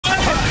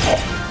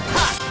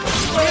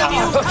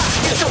What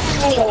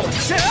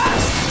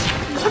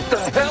the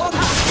hell?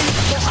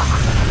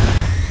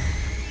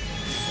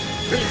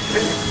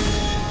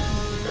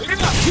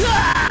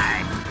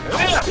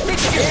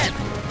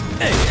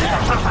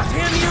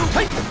 Damn you!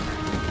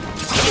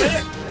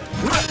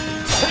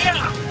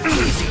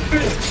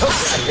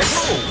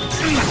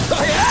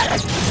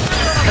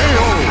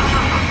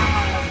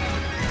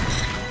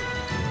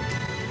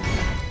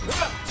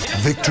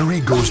 Victory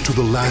goes to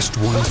the last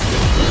one.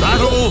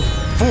 Battle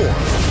 4.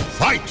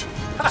 Fight!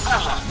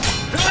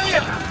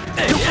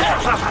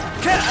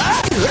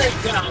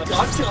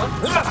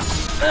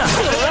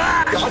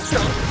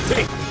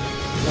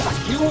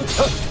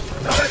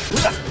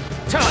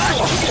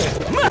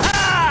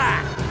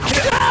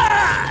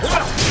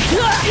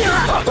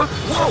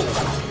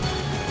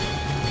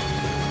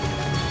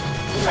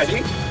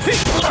 Ready?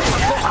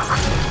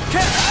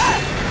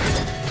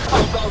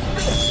 How about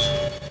this?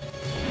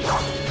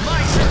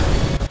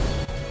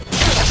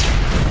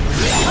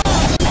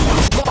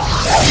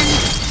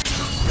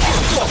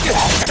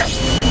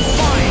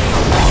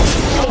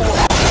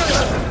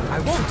 I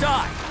won't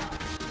die.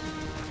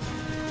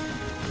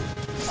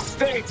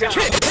 Stay down.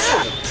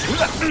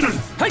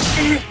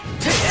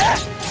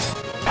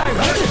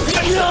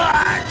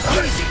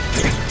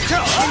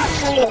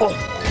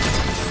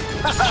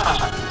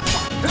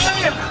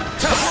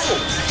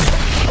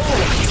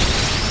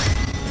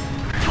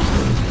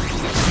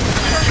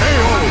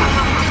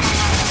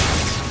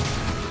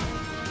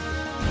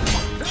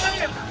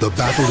 The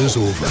battle is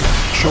over.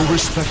 Show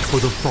respect for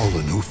the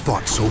fallen who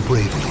fought so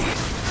bravely.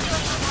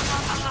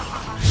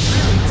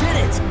 Did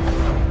it!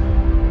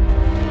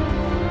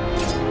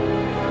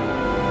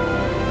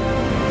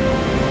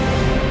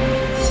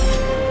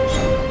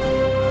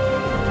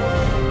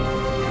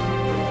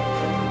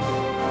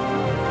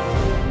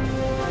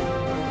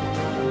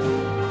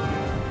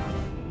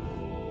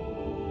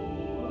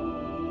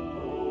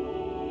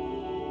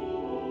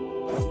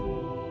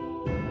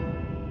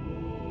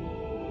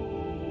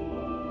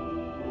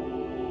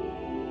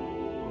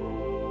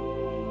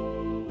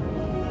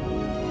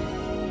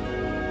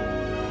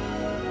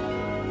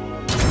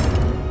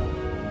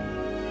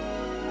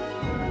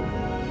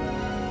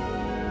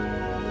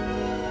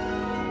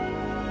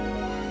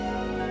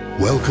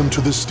 Welcome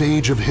to the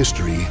stage of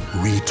history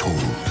retold.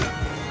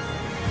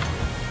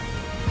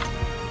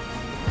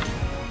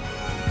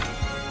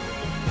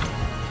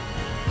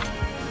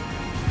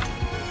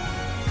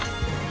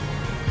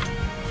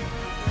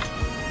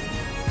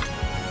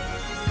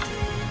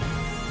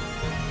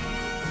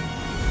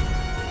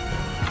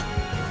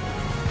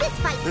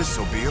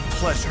 This'll be a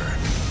pleasure.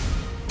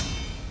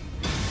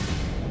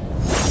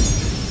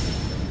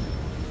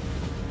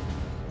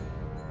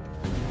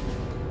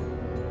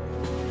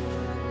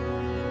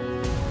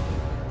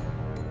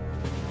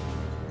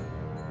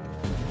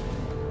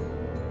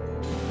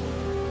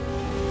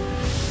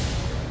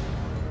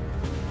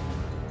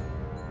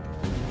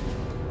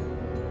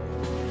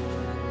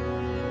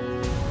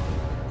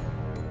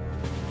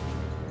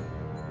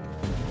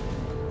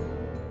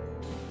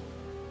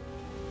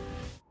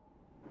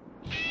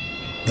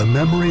 The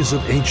memories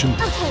of ancient...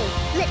 Okay,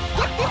 let's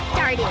get this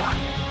started.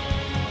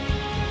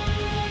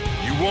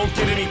 You won't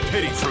get any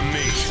pity from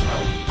me.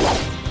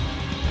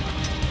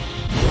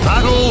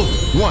 Battle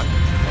 1.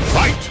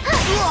 Fight!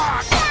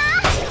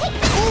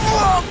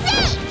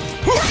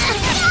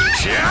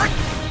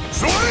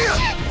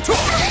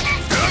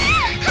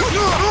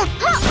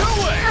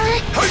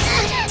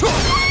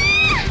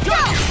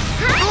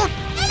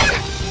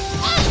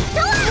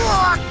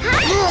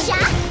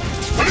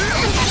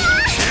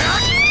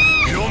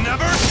 You'll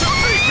never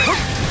defeat me!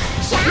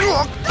 Go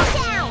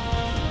down!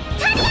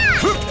 Turn it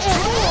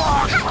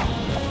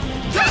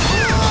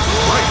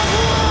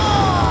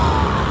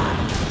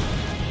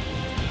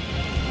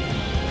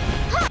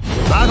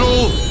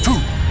Battle 2.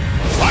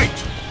 Fight!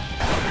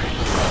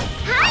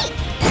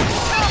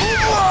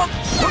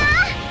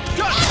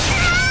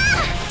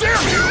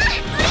 Damn you!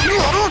 Damn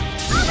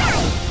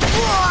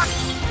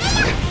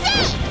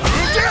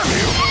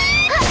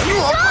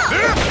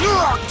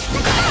you!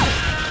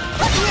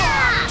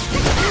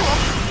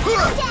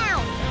 down!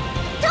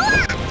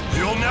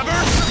 You'll never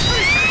defeat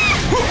me!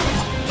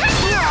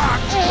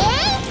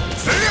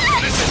 See?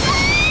 This is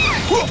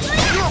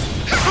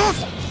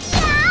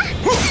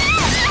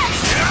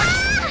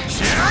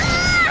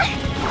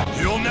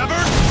You'll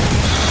never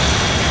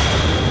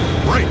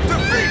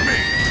defeat me!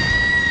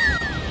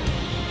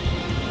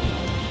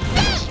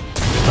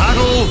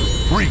 Battle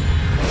 3.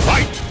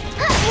 Fight!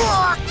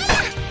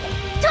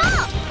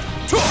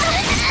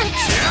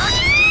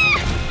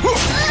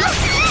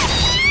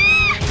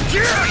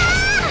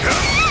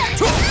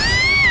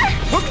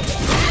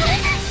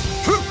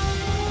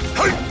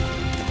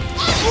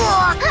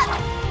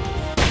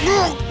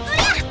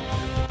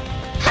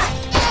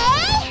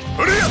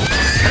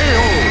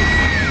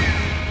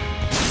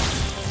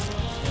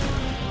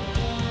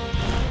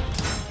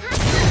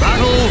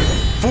 Battle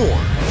 4.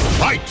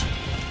 Fight!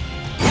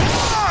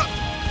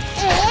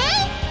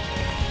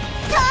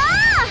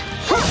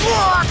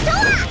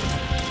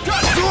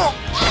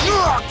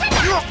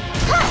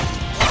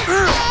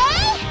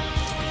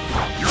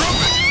 You're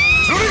open!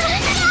 Suri!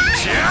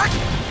 Check!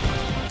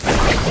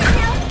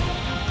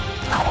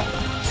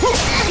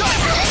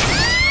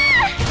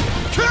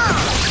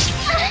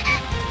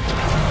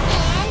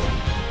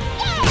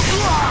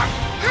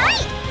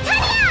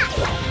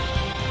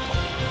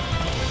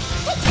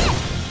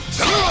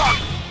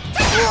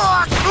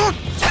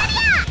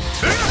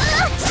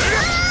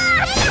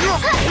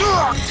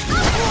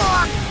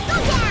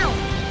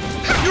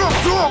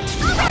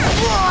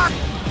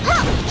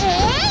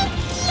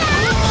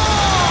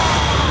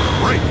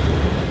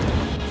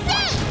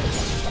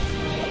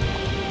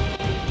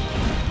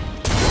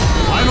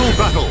 Final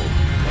battle!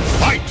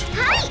 Fight!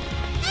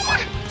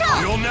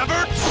 You'll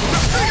never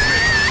defeat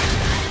me!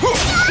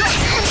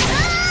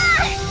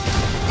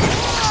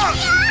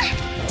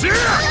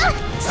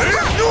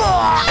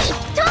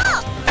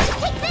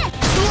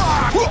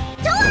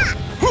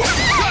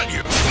 Got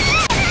you!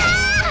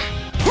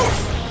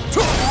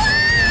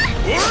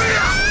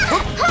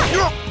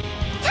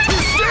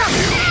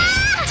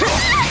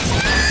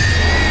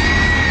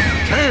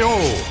 KO!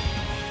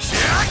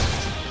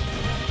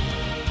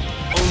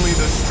 Only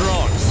the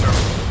strong serve.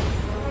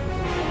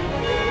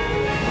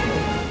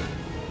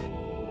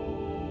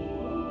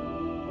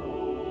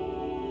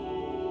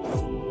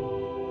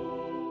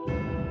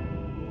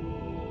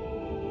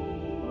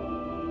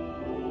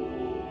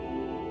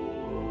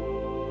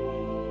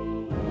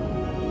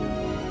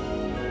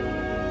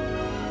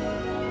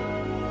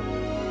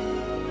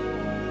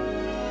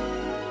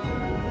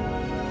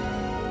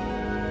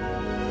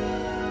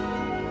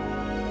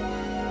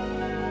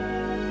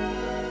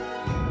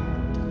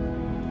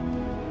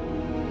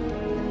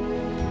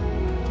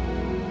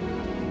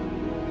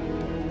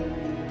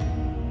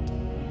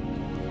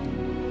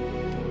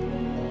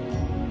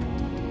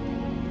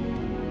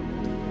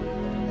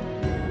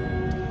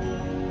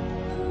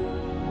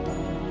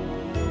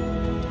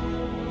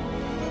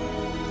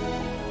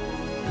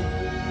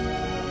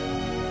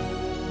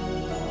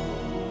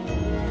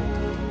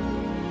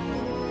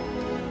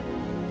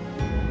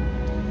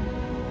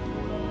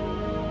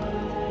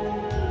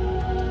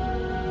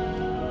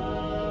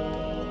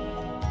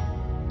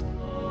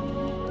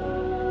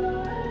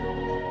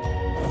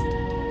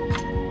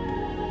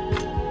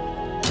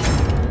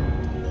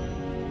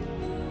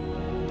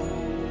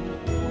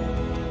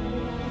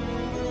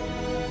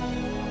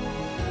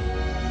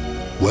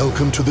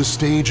 Welcome to the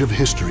stage of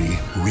history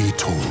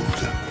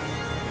retold.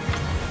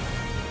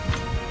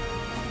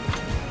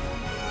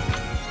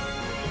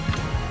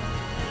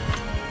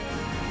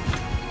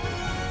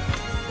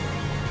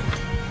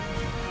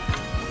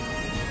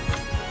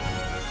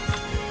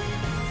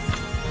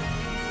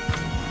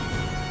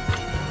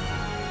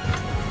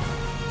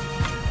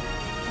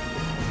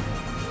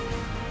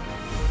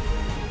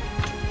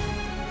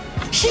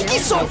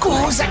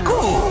 Shikisoku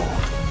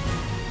Zaku!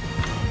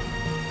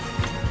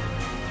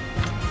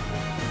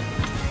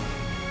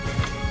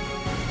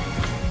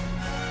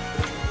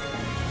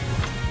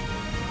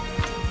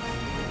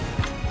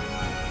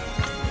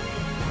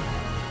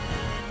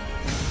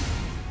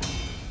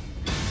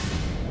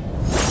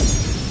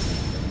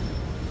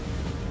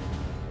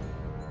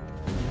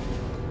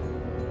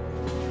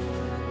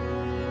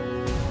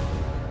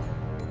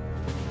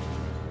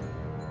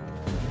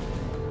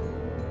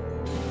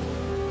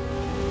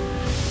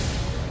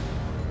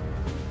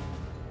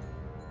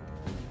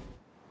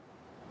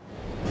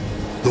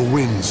 The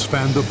winds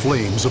fan the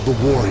flames of the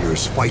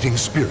warriors' fighting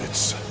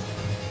spirits.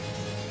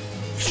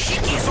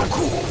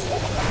 Shikisoku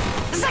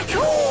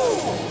Zaku!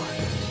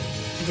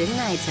 Didn't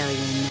I tell you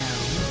no?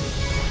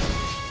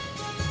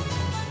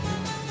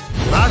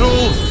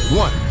 Battle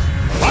 1.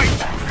 Fight!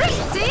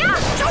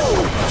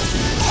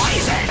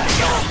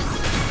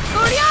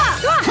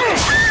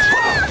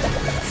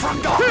 From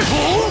the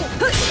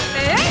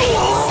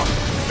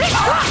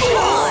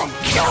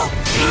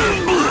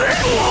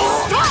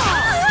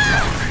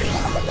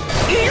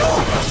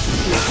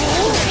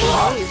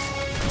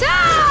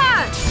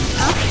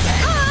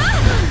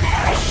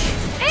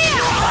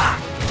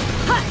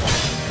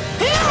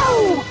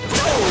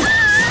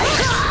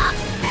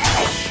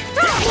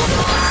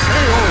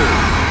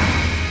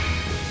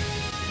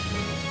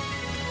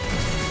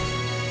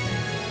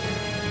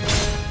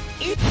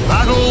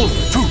Battle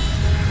 2.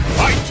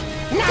 Fight!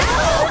 Battle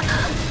 3.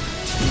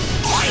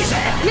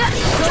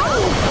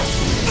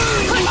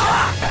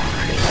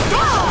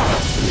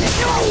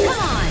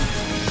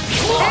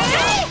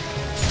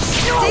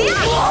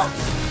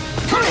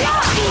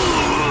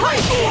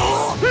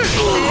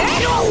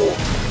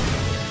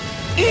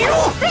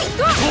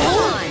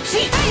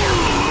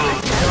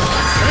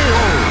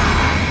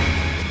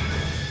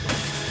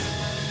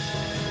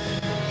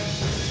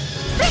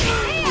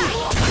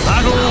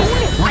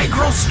 I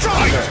grow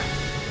stronger!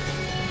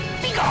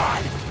 Be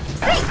gone!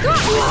 Come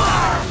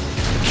on!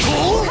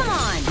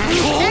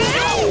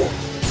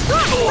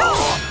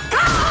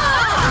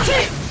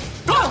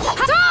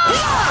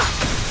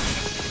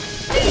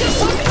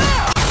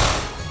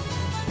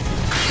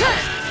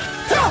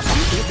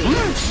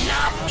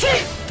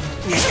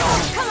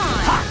 Come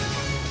on!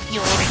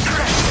 You'll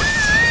regret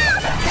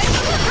it!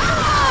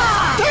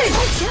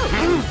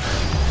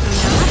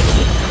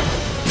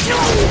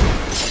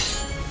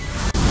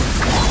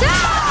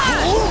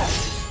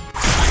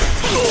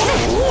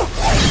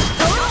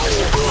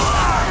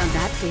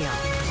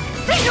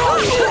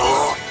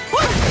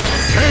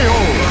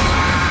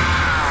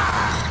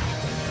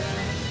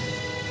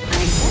 I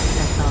guess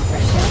that's all for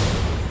show.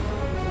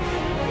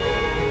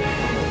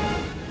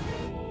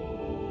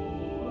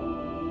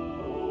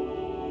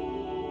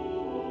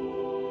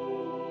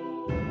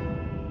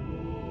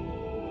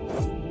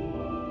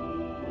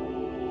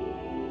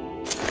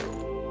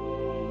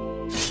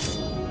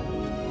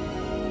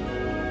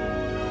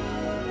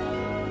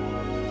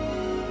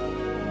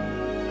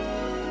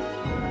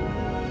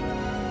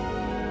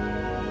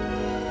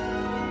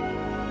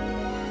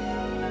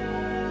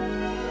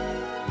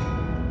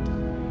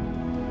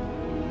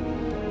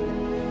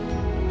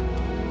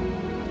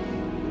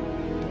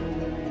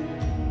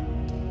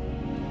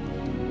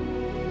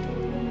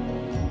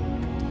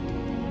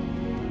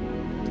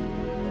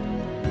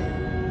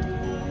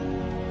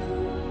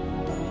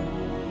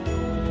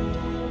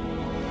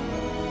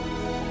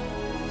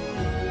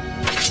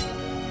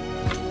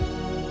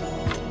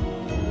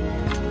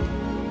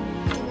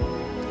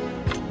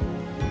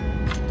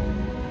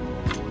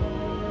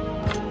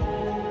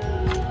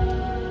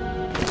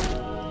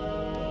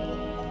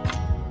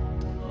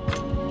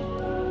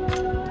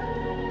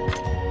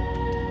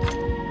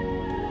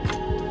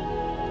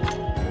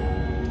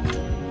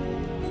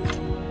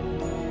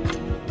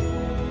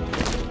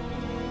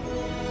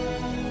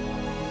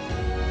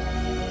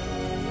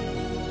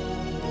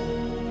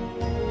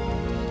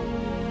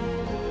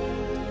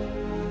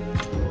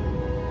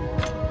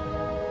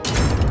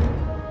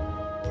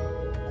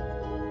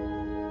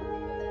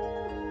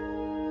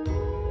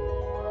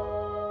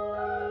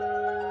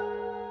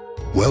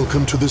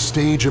 Welcome to the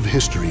stage of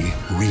history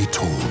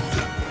retold.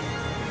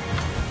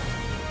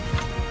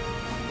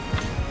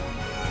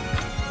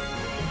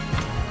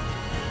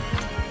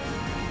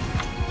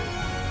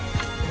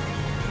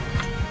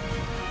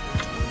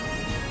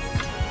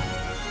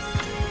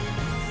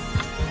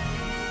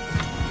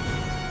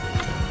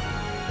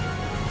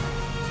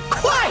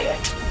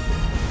 Quiet!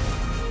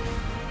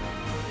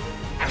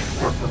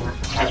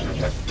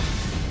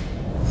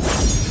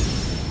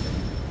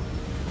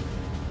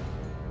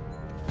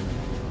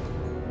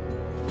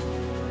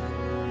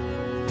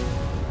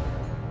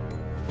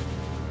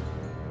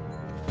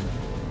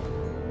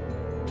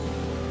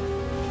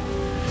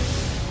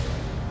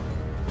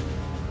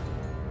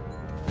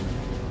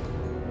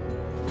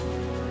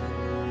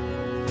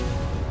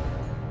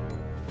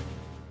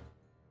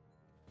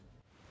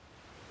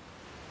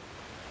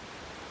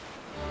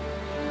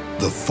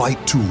 The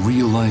fight to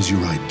realize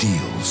your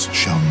ideals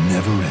shall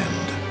never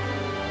end.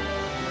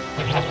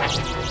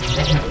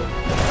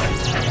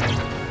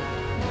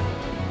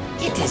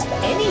 It is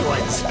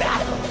anyone's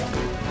battle.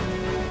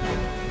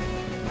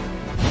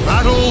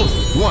 Battle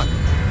 1.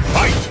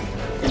 Fight!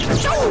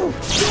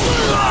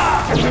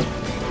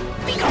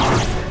 Be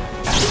gone!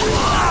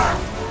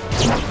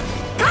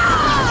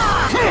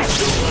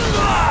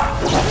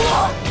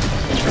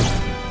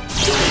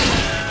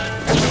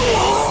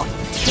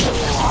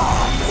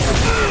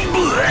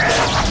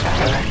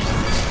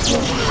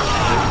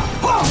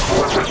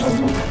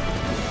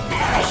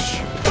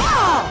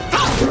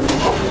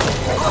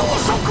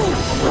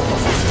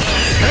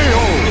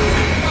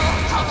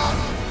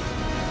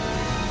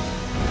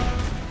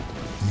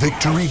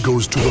 Victory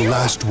goes to the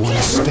last one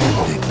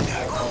standing.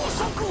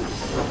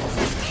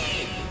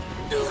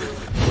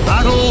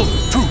 Battle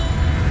 2.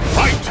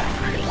 Fight!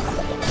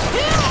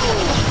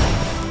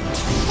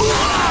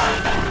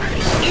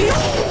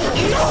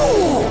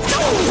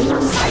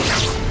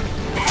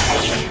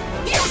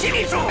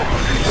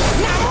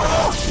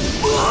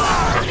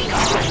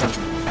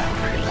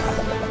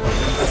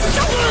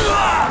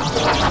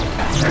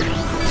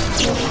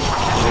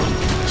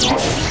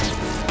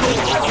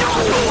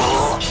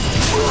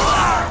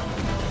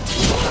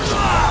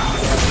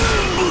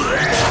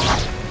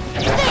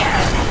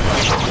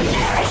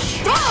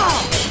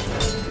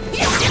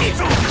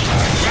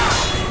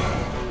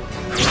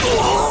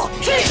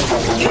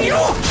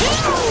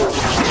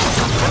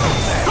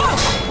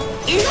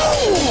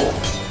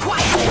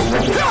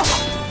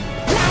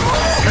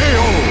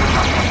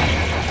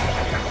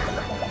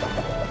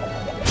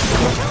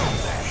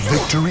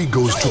 Victory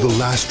goes to the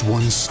last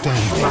one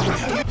standing.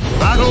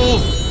 Battle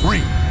 3.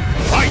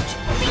 Fight!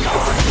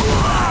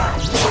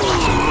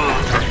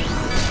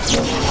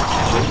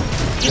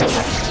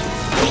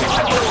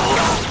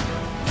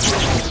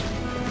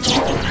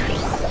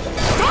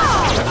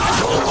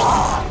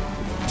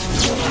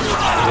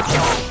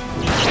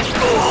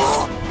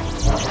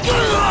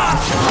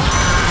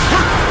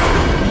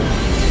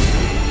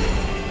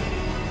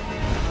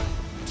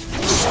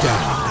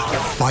 Stand.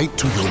 Fight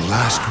to your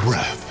last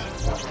breath.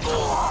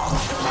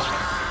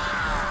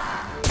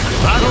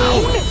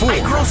 Battle 4. I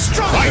grow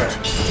stronger. Fight!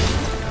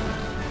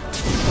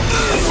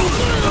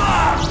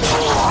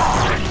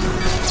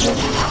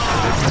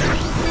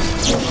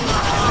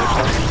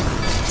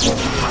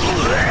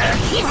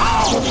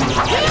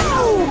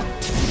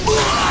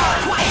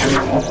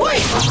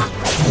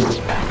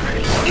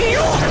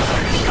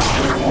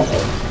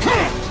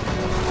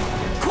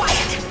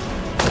 Quiet!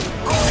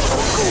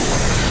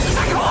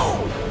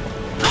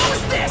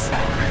 How's this?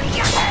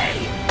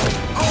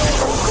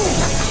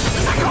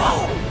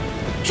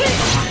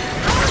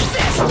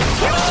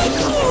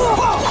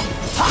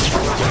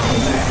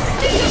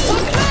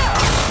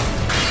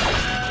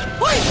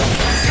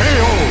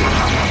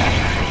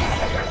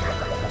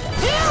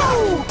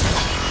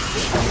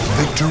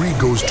 Victory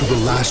goes to the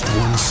last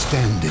one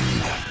standing.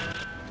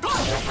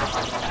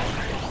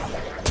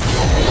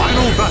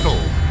 Final battle.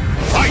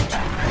 Fight!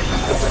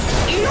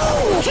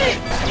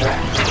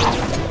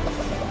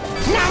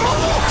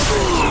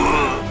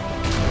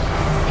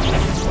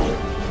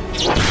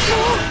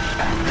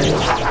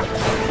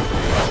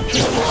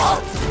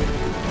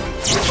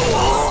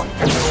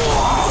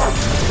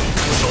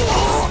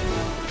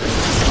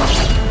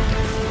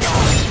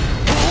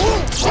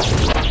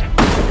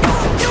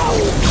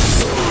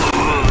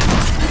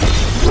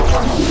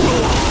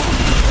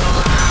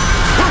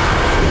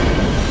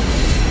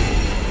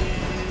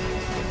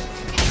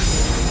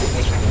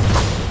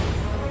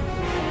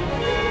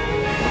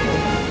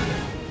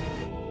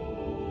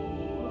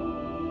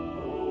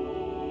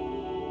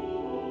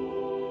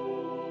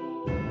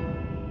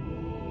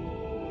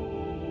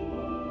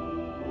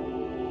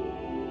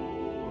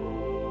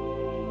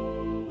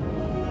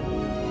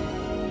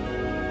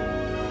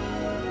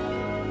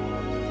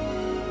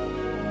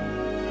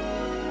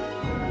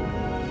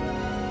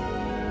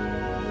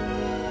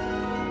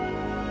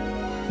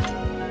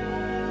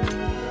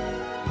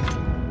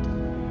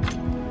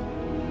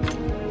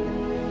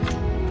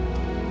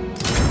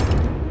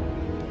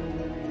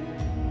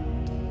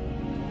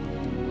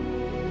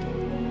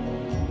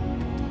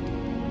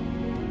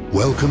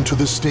 Welcome to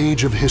the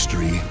stage of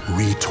history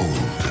retold.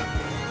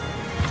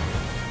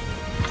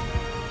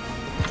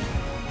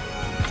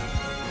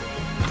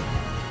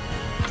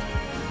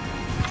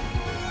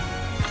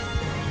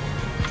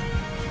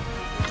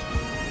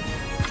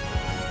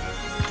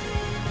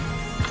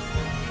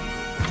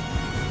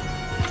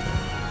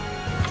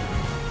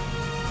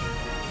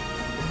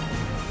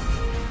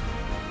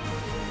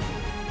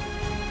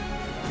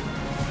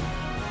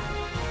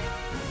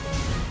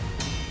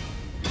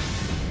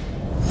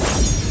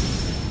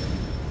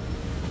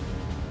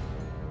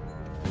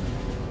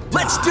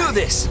 Let's do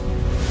this!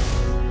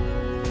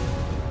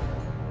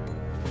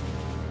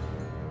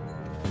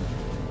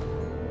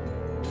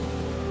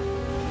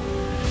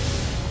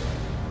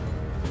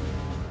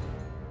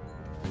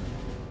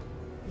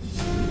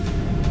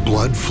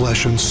 Blood,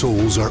 flesh, and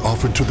souls are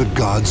offered to the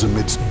gods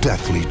amidst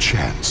deathly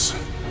chants.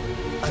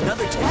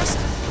 Another test?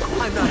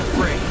 I'm not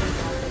afraid.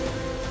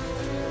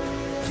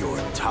 Your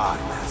time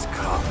has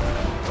come.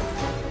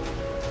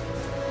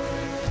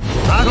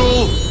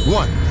 Battle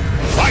 1.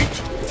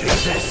 Fight!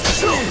 Take this!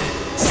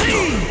 See!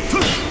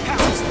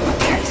 How's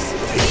this?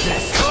 Take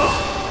this!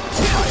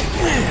 Try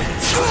again!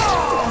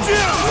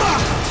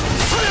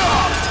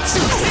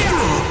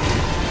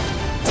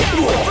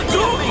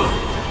 Forgive me!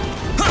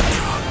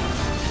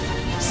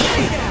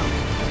 Stay down!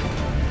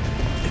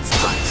 It's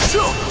time!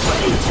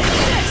 Ready, take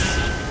this!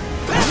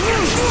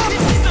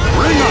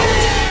 Bring out!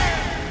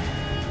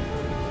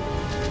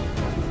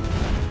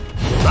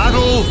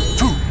 Battle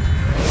 2.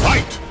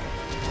 Fight!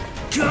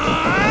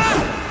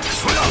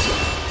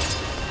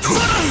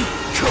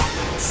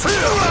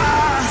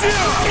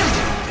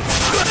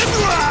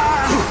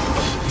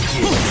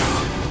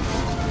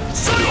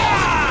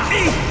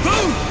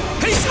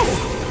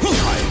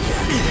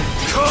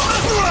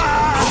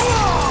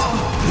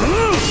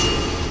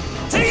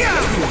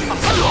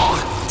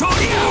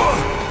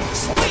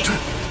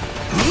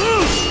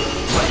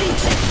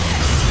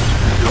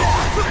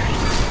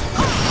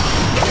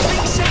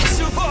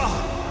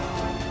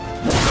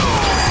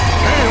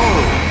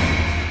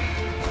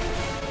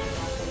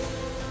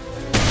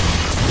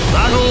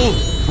 Battle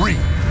 3.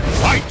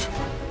 Fight!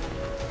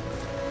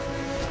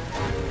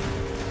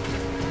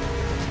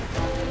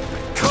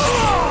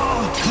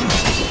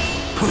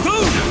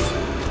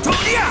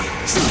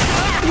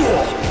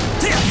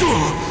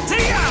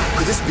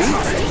 Could this be?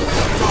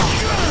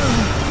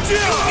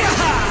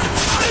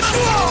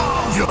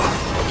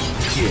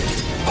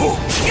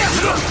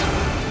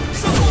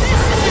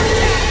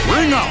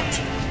 Ring out!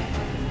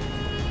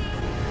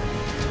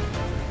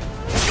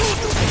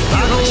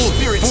 Battle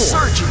Spirit 4.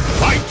 surging!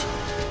 Fight!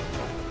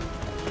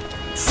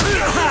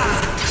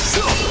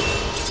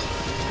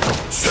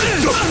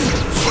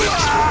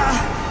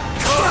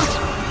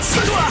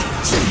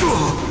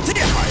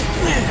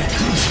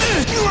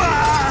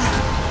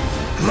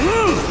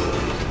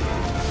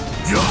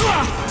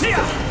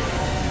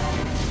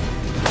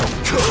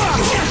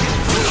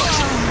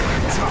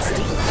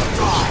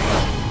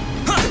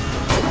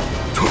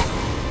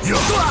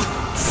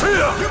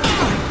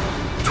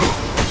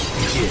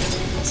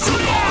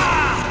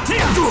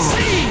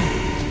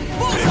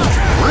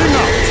 Ring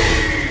out!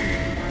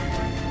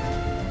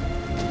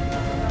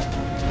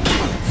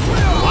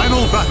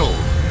 Final battle!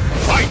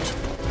 Fight!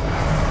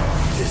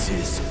 This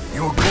is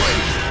your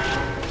grave!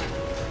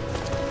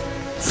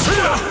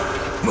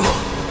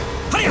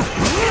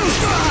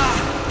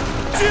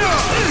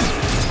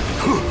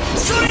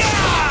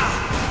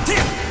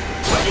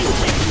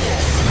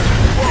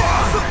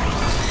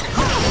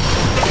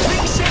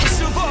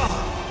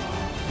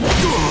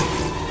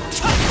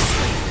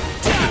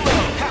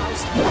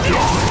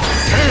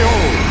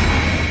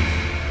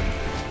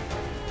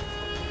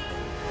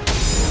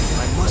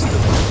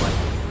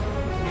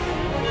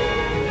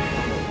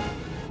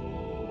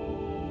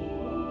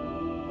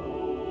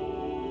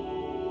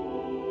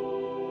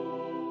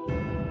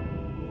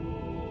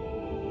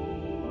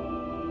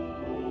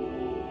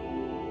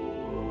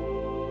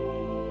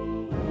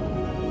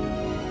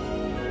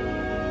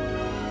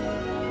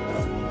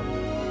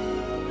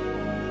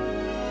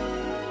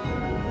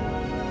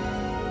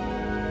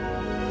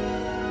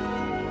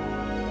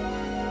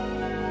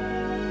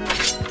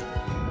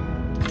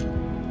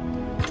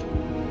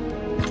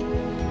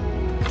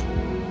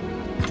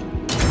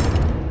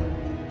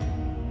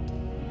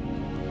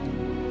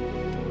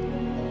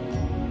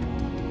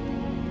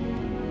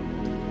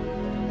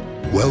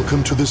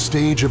 Welcome to the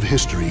stage of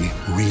history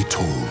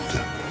retold.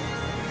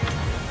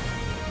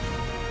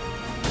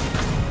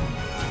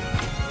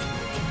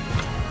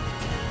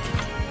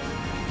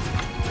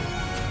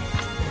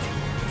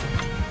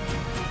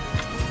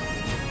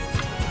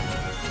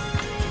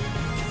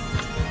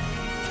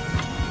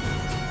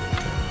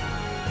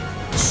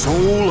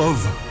 Soul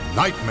of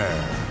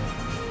Nightmare.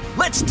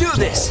 Let's do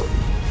this!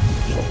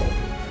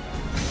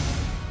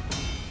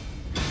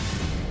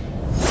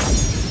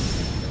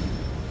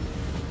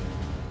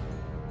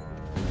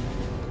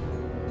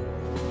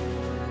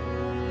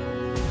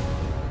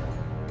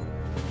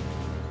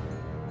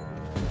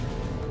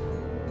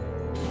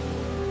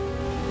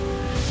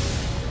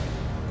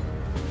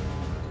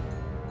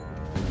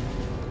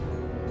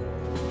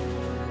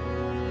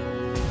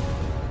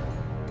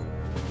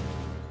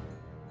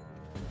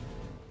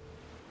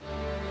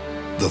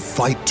 The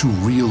fight to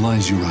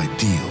realize your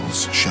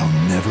ideals shall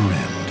never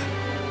end.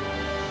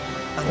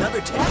 Another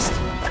test?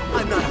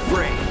 I'm not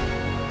afraid.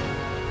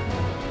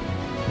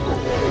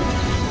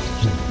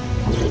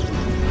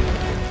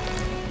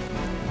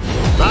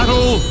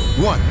 Battle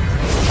 1.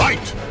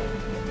 Fight!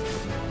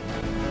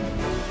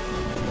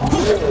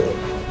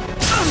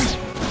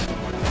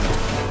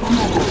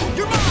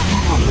 You're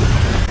mine!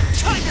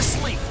 Time to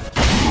sleep!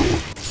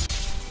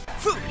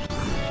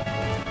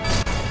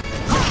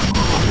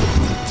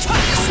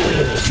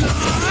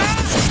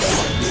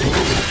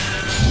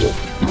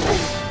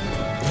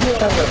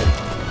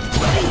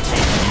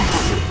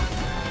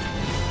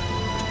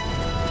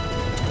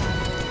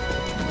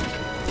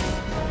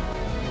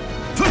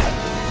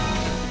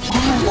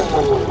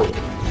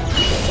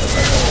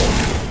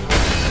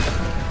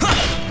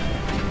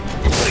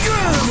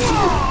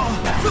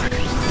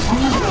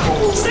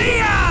 See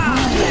ya!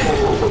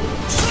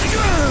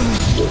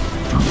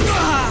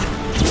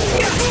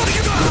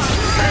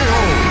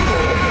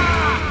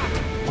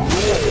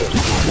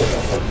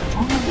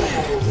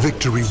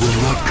 Victory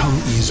will not come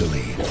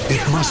easily.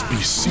 It must be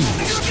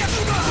seized.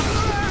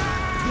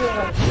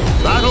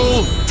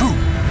 Battle 2.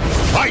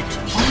 Fight!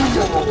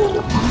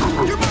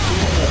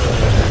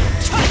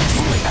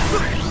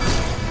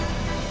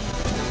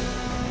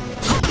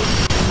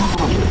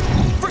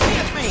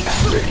 Forgive me!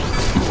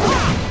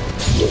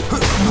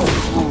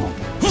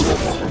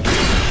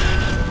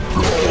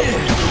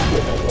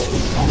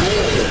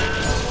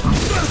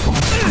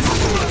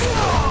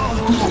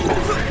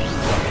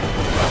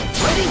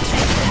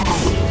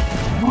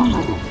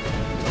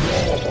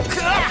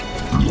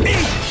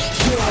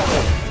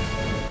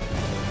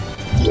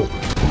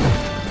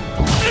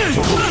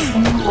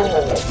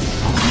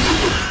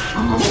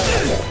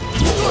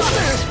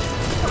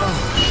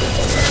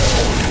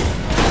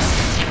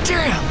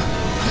 Damn!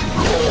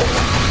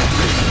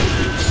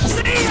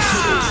 See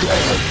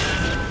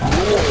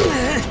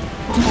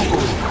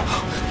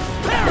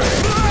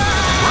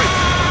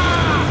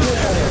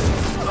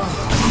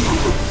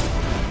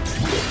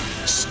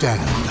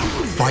Stand.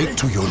 Fight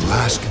to your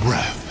last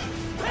breath.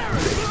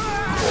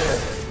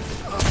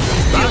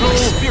 Battle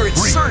Spirit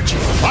 3. surging!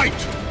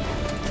 Fight!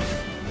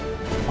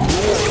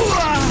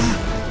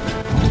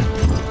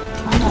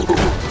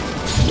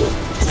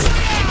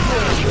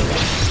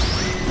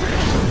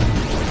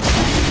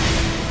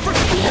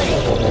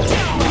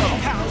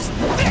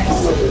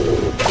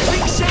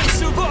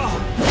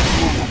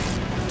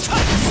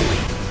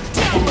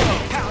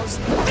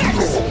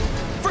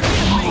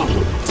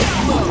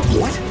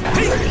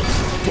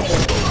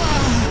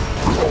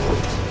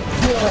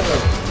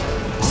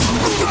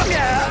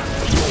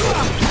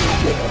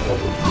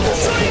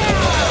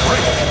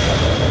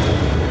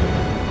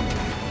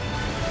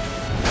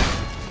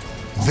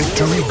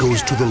 Victory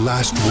goes to the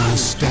last one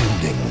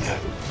standing.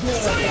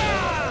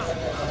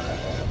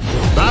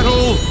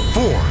 Battle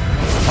 4.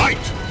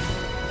 Fight!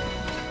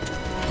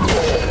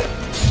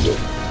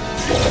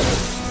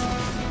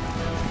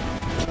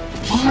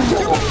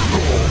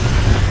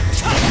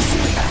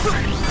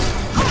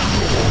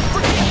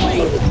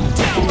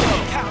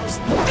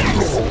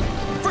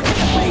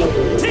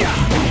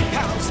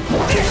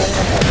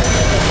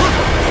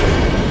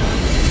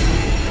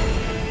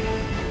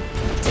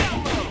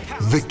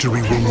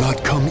 Victory will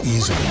not come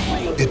easily.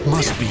 It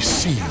must be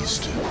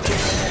seized.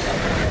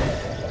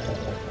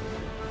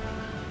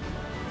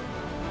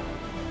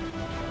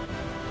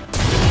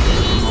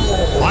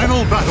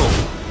 Final battle.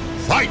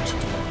 Fight!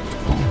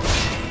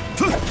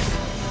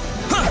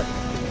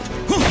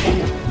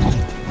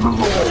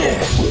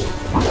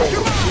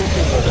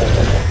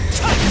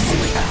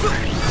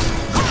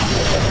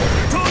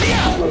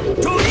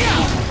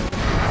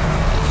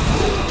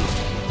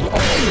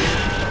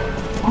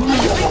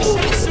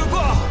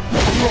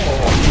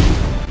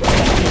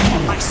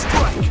 I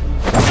strike!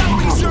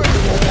 Without reserve!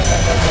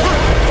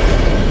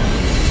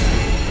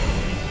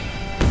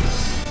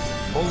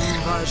 Om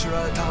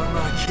Vajra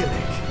Dharma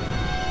Killik.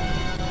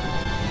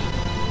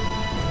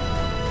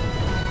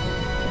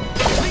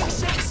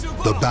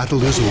 The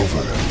battle is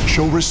over.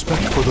 Show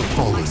respect for the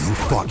fallen who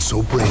fought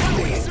so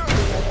bravely.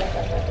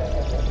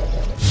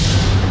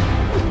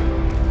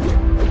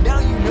 Now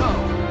you know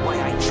why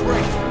I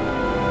train.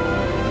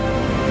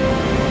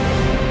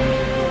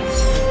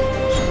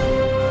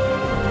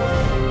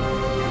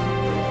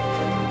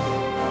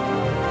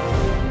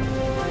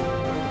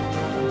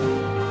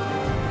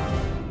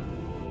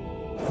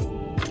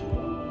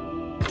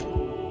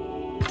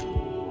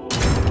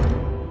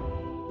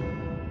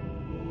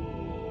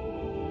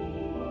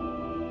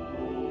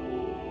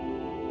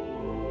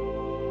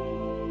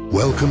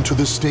 Welcome to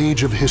the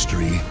stage of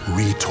history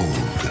retold.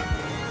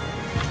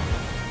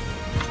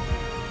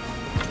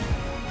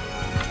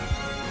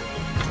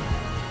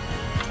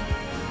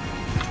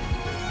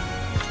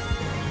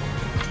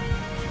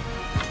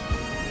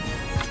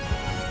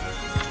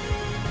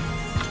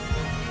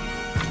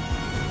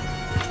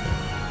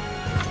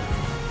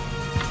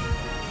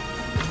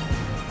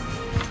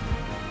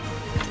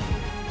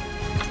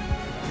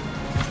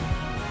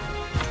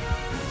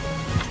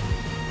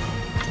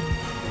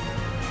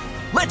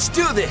 Let's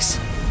do this!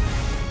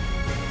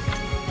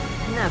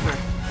 Never.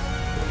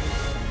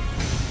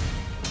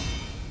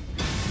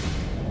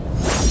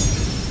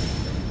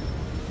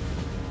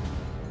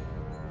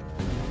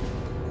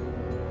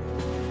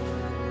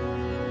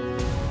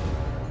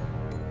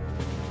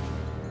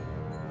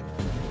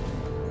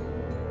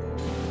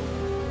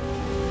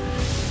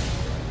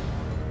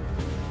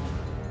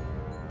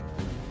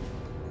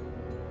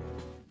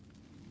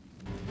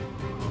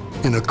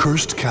 In a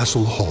cursed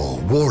castle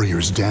hall,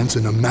 warriors dance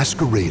in a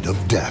masquerade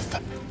of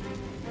death.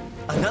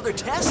 Another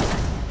test?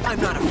 I'm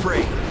not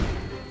afraid.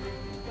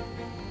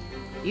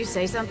 You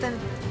say something?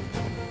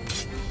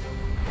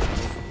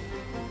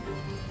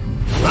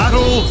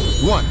 Battle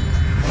 1.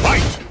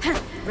 Fight!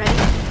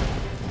 Ready?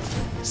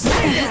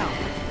 Stay down!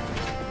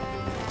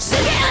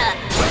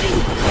 Ready?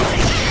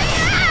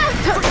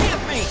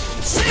 Forgive me!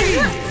 See!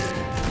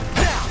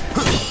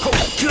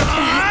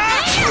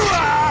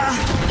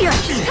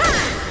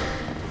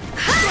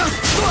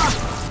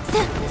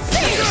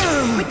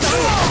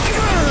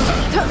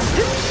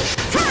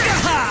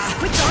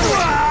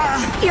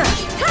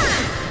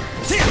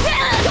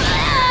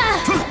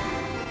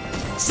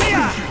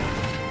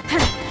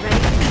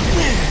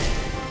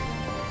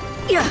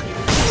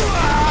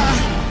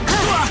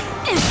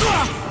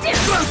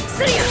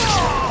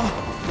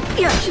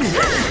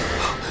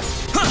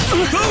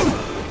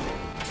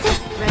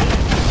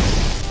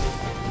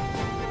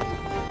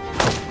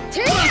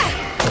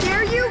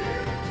 There you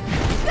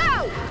go!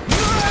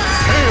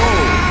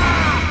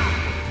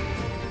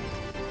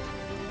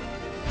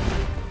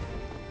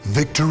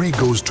 Victory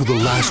goes to the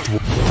last one.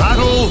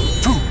 Battle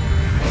 2.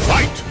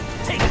 Fight!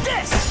 Take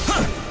this!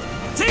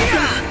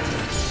 Tia!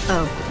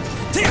 Oh.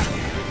 Tia!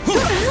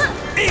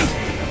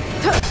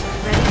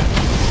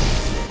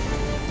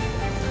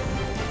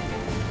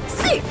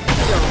 See!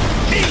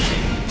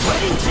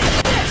 Ready? Take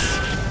this!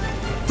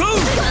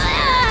 Boom!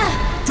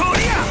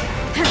 Toria!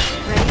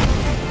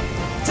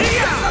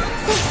 Tia!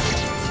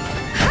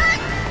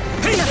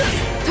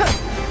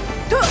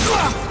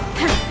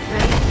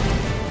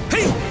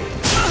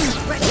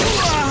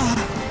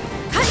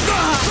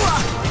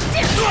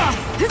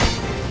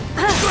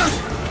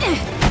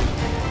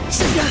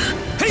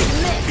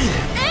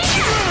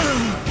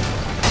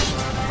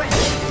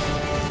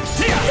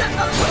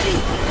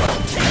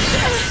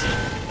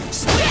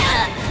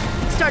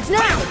 Starts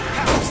now!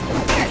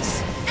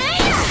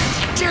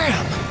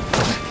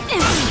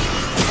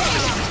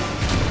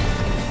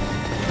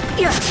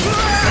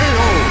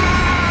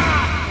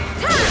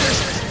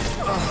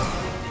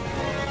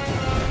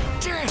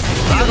 Jam!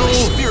 Battle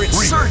Spirit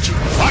 3. surging!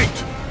 Fight!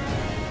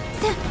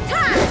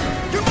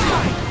 You're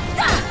mine!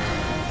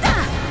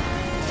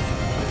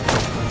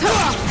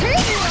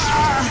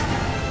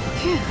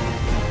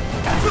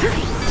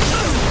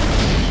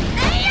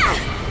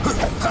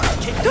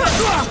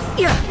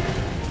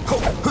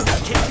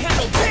 Can't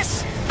handle this!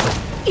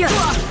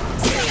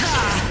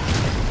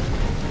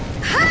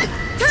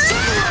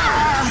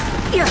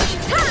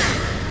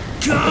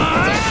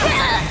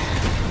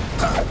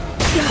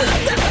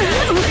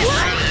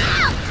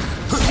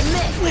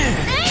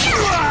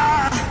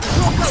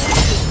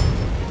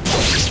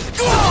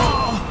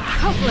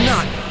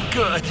 Not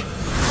good!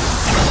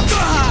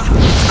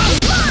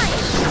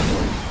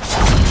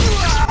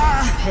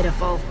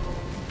 Pitiful.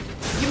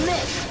 You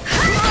missed.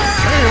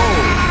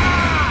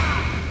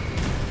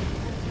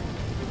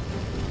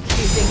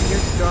 You think you're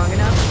strong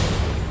enough?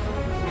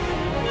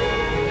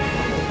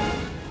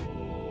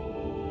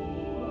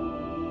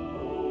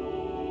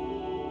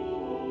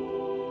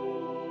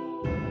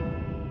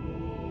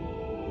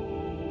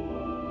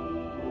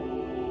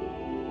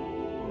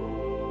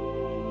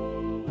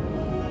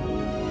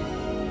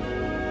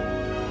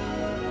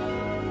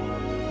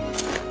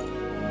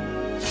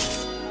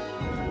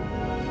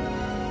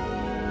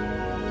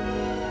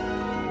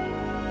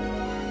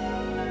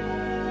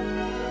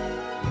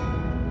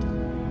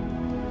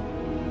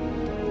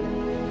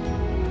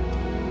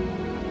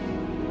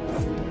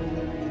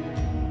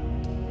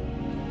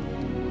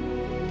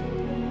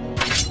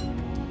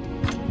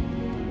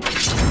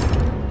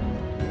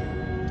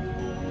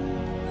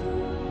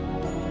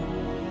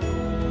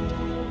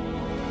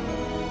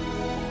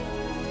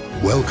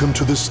 Welcome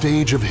to the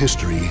stage of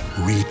history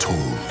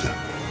retold.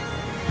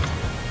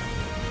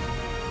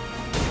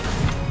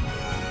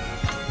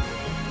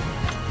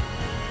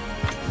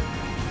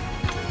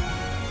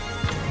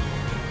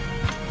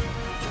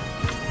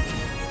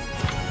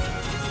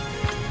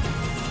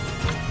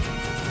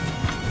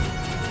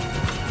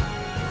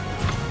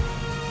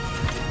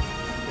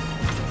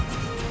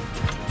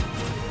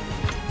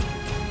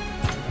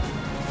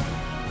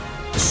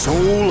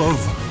 Battle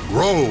of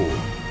Row.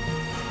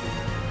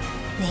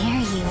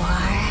 There you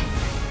are.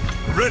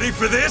 Ready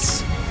for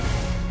this?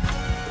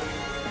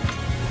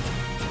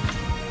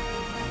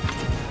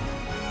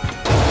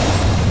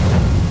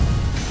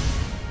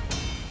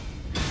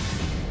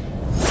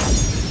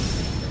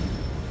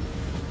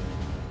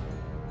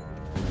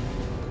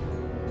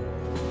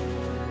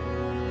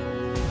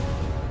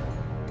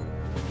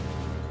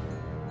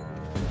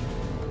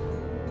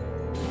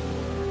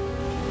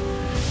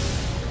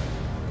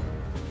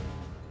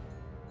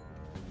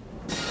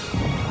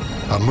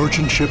 A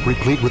merchant ship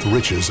replete with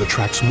riches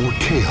attracts more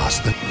chaos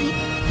than...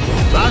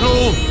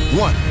 Battle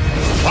 1.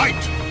 Fight!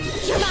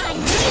 You're mine.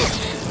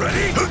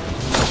 Ready?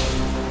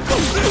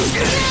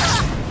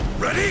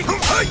 Ready?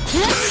 Break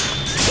them!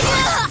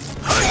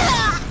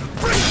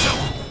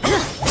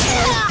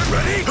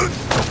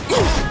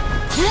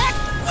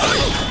 Ready?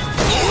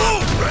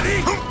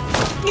 Ready?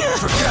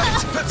 Forget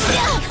it! That's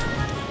it!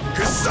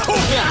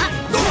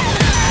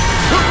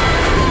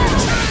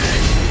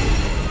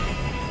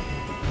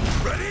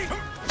 Ready?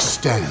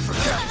 Stand.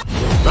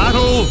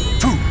 Battle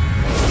 2.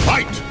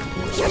 Fight!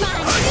 You're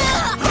mine.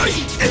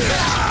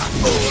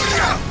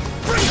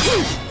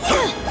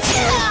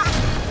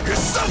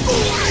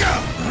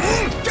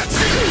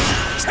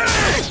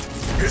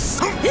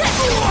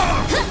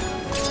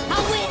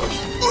 I'll win.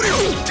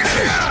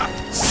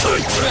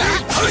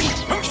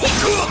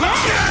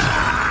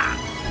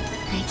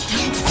 I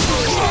can't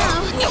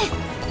stop now.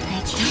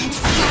 I can't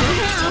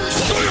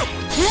stop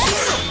now.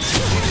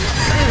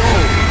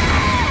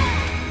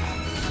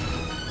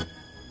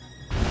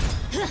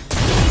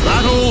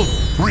 Battle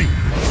 3.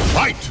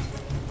 Fight!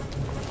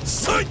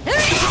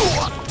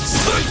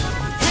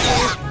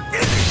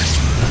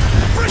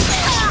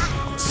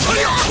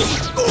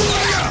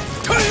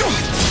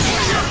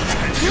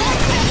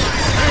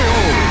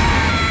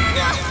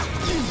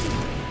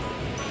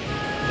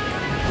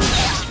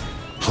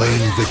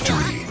 Claim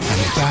victory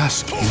and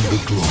bask in the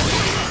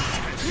glory.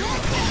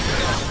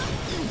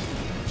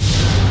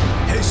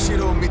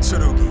 Heishiro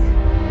Mitsurugi.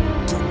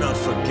 Do not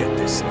forget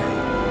this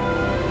name.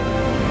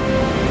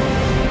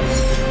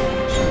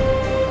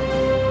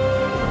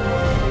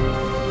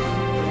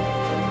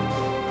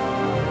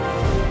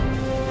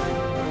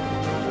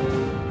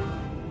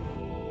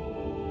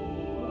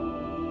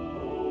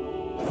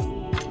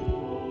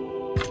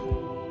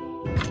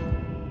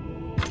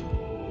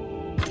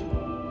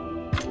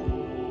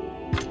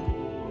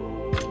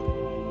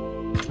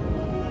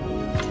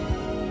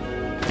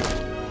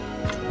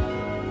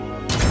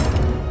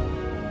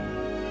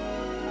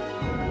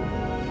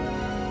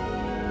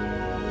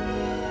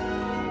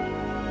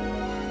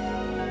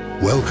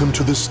 Welcome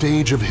to the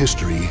stage of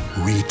history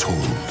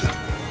retold.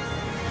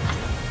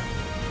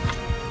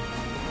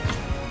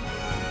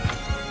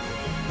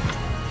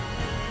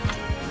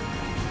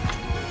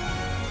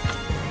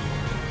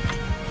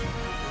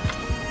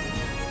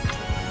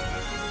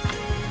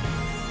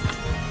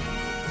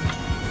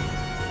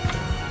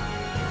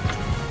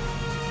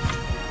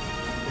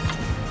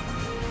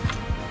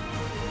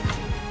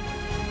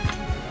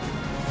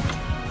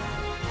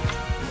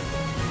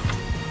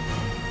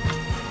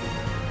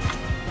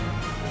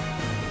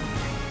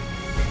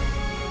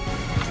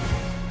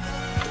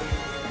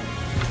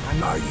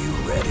 Are you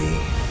ready?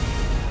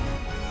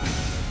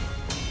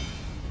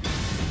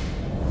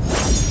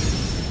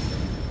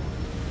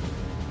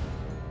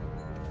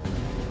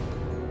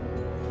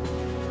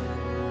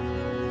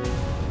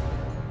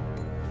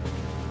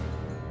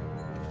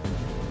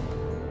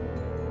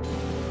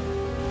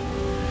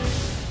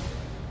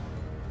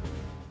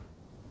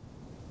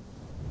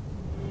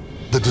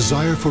 The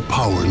desire for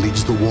power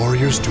leads the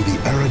warriors to the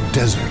arid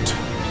desert.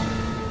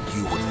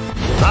 You would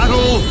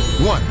Battle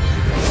 1.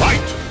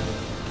 Fight!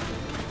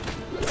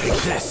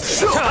 take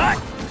this. Come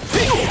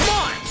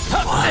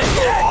on!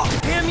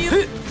 Damn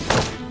you!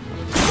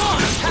 Come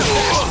on!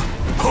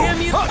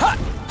 Damn you!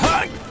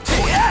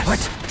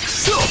 What?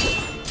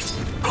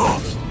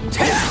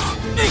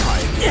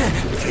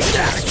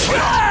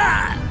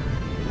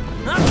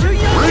 I'm too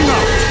young! Bring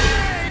out!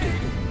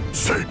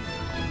 Say,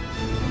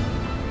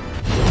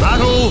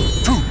 Battle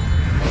 2.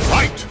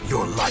 Fight!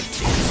 your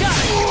life is...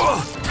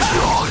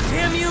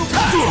 Damn you!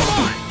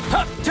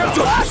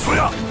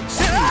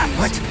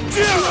 What?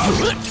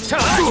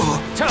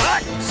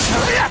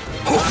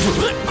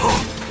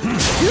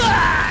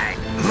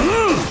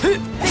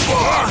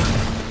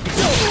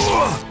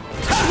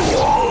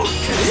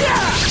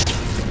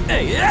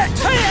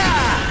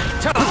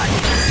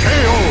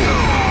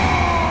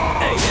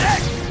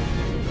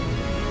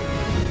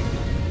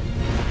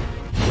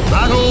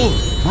 Battle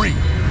 3.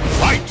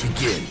 Fight!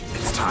 Begin.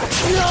 It's time.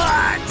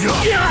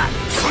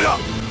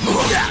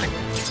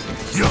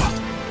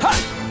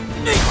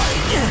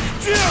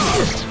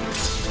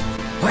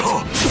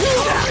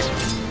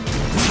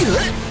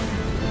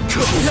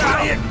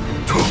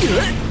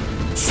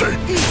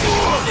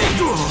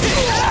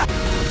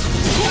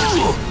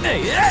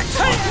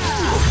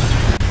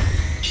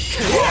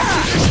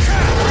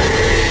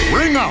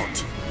 Ring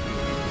out!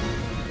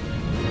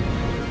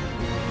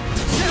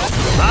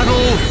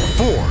 Battle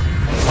 4.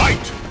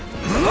 Fight!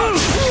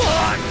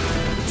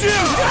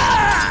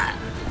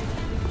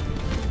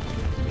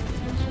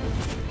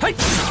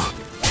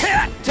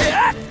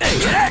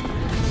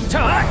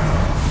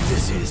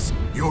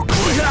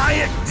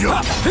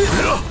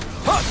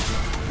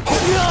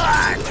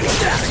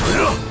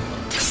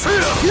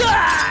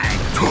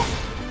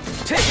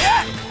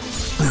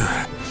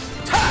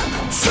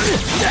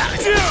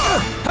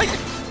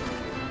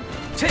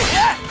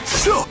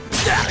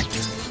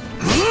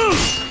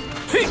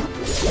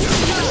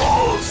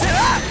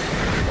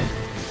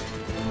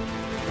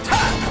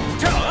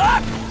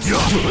 KO!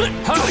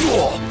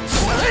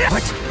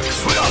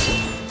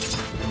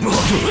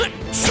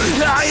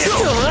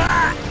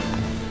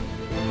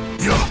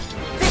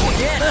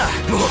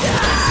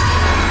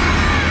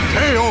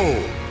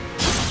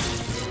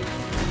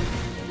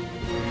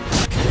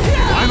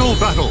 Final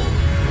battle!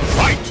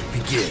 Fight!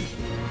 Begin.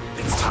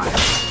 It's time.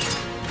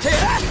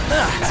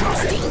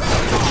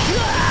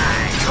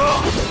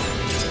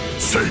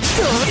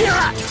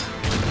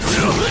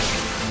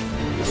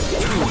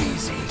 Too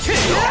easy.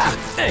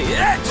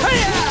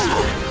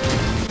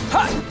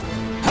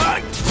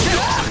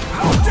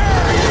 How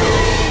dare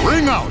you!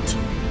 Ring out!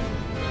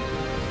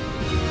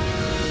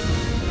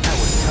 That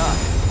was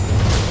tough.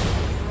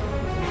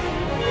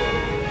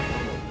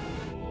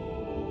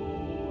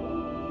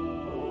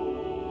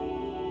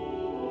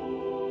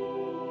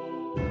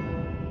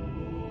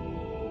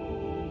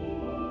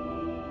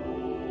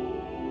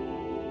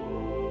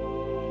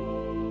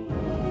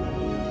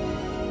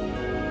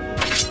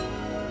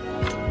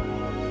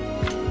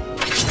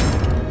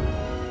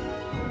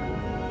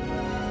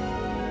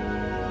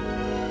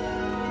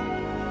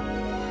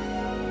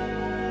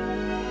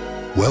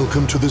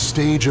 Welcome to the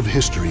stage of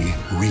history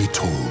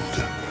retold.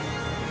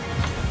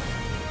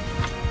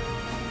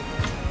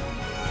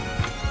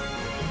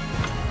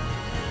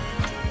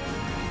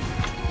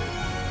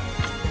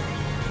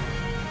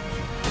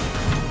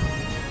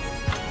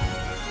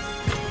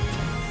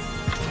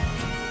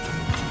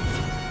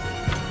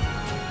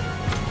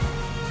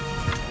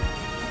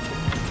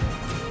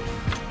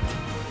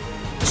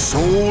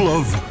 Soul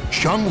of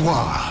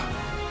Xianghua.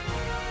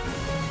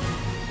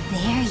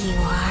 There you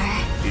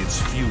are.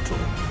 It's futile.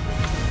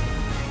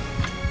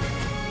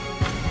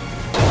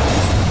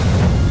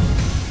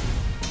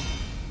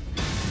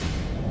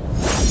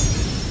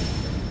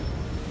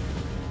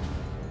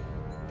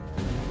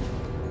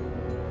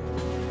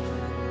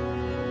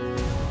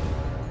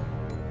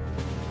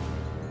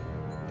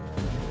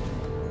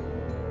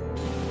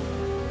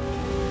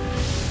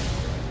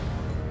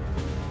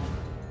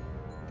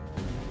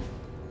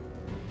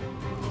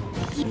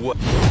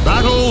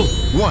 Battle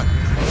 1.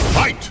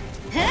 Fight!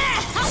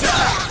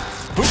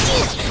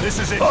 This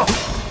is it. Oh,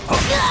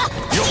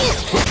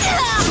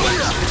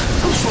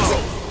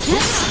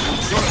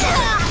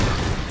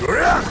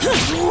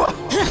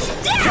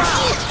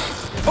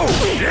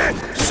 yeah.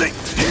 Sing.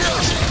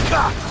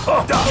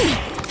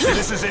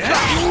 This is it.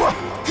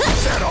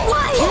 Settle.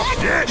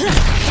 Yeah.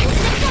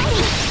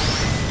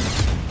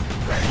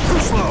 Too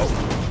slow.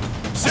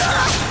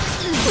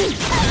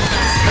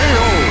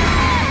 KO!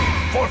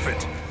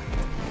 Forfeit.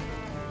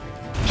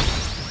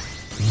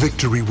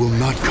 Victory will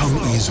not come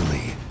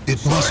easily.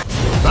 It must.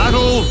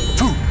 Battle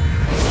 2.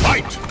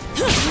 Fight!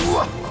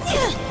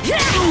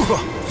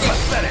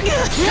 Pathetic.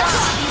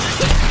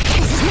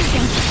 This is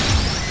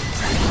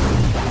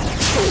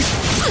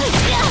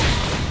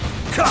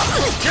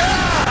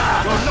nothing.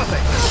 You're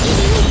nothing.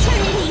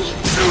 Eternity.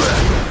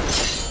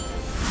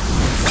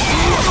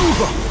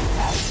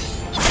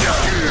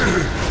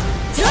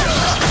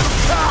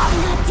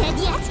 Not dead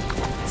yet.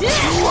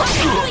 I'll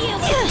kill you.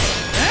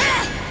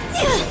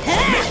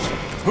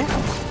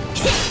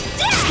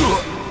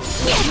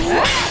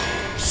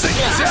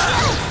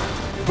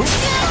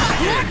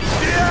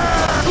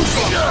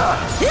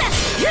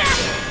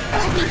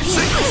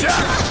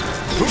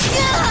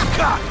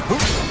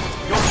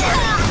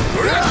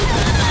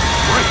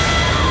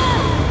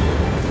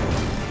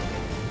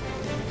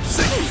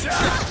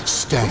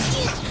 Stand.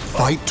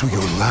 Fight to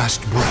your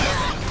last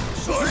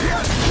breath.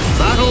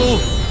 Battle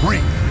 3.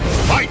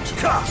 Fight!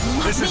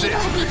 This is it.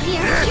 I'll be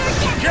here.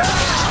 You're dead.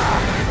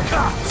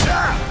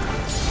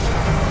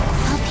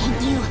 I'll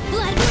paint you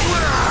blood.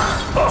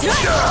 Kill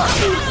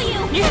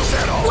you.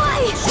 Why?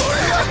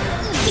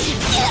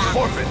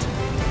 Forfeit.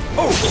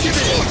 Oh, give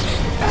it in.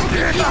 I'll be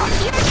here.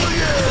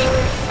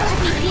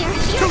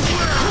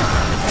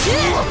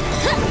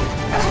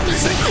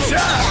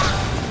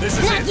 This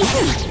is it.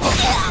 I'll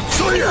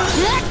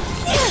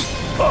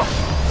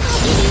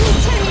give you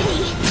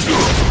eternity.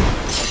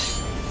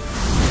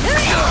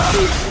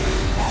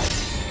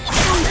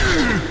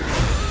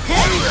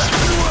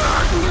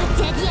 Not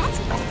dead yet.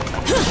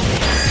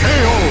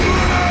 KO!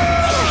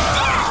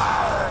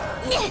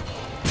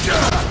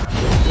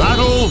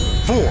 Battle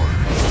 4.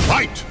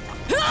 Fight!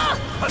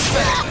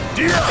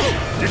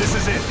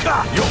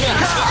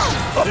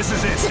 This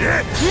is it. This is it.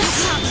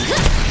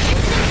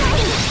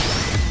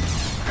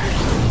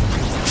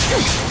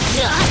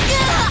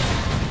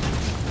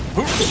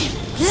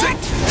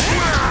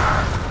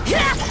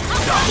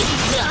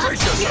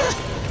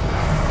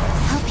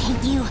 I'll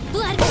paint you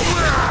blood.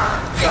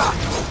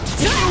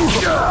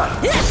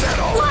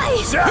 Why?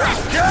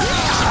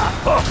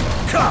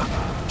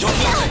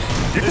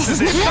 This is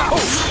it. KO!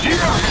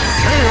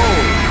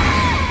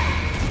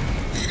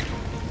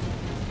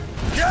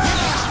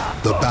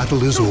 The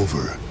battle is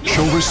over.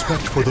 Show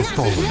respect for the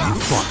fallen you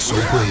fought so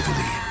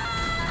bravely.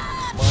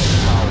 My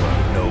power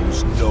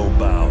knows no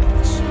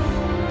bounds.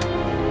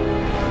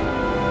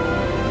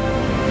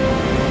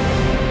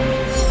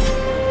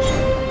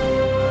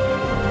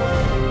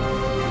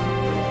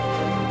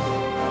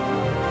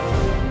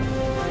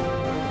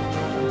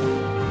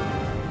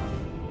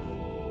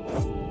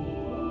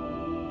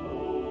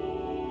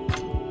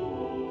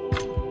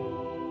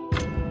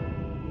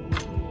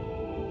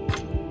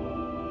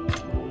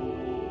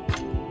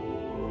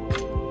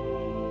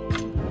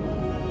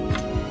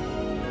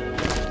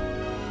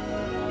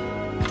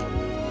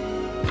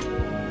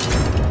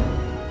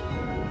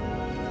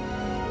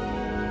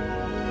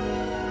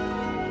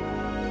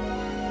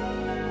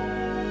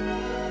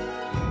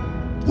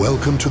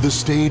 Welcome to the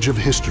stage of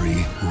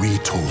history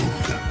retold.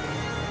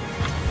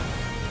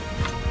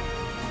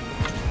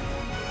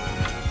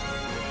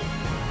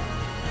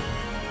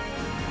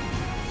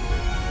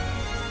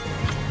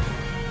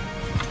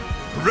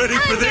 Ready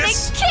for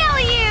this? I'm gonna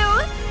kill you!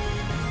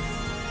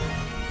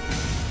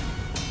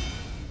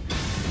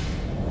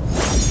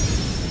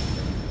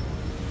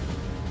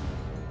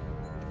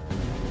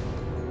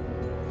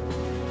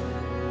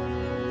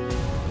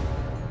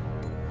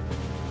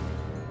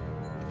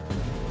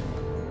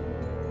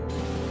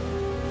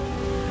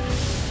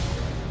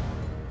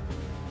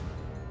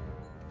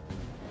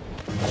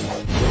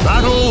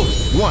 Battle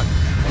 1.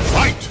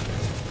 Fight!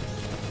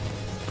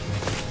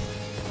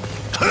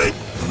 Hey!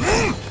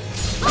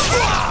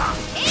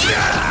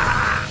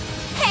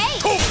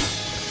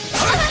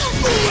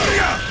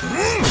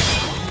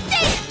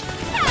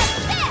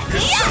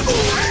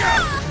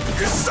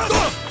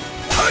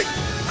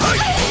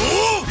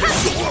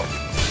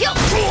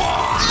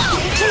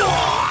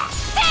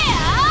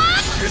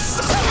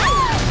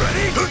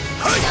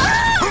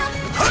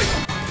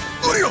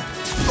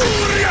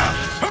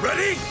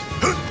 Ready?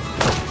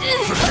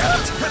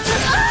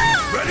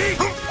 Ready?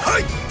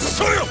 Hi!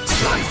 Soil!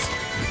 Slice!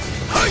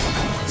 Hi!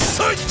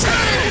 Side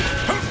chain!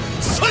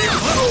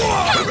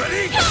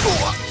 Ready?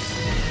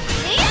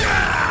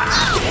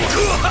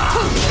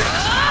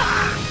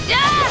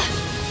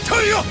 Tail!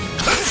 KO!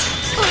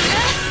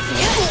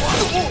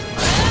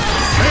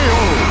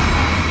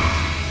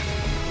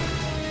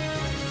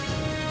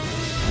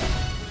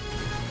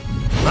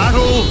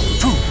 Battle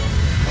 2.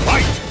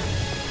 Fight!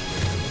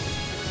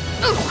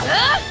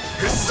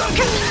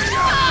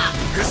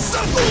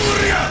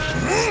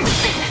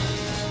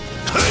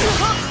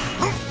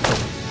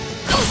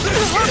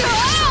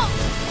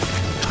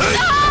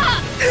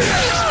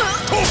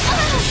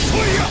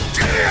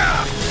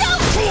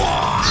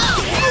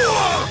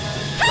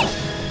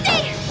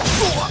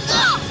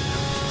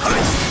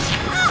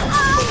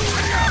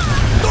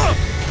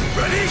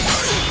 Ready?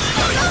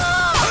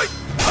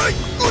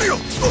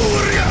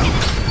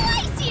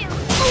 Slice you!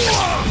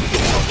 Is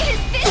this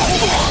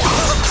seriously?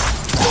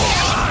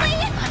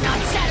 I'm not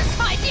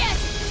satisfied yet!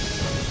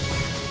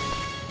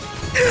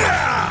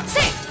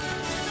 Say!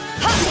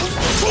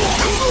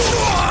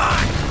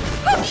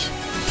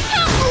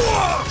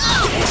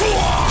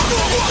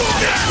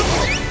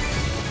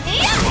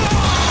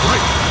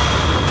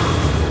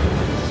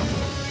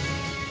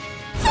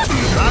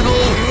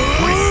 Battle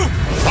 3.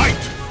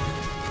 Fight!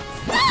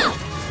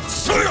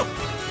 Soil!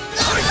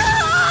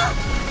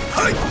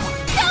 Hi!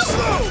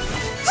 Slow!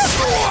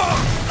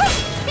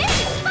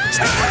 This is fun!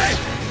 Hey!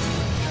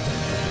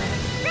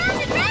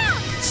 Round and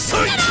round!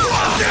 Sight!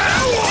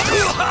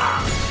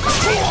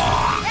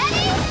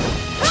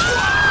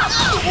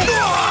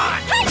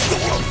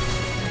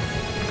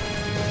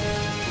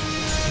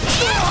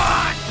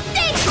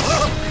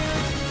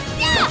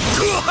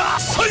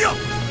 Soil!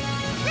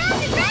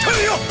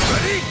 Tail!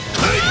 Ready?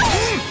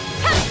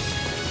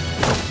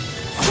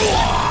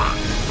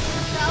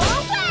 Go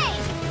away!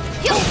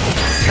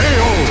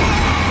 KO!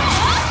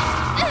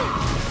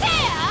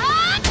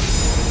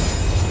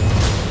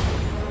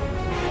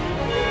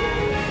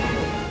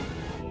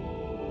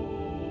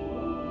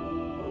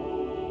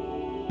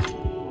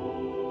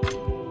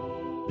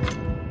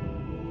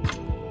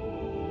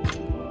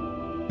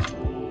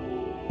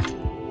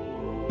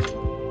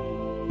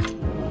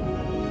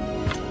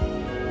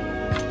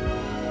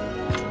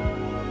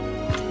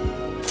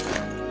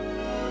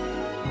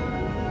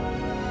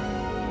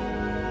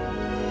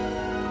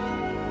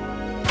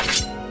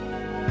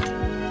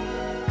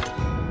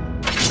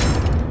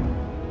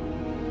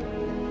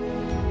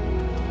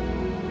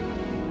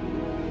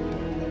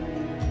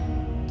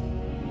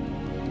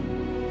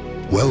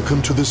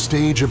 Welcome to the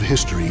stage of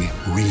history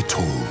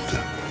retold.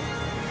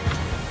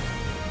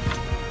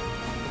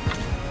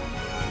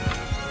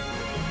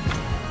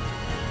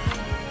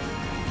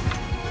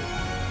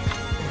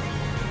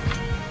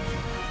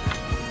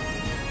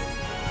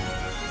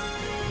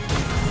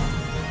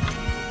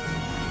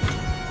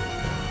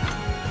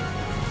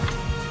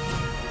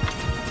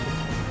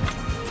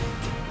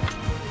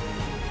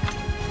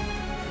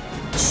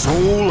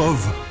 Soul of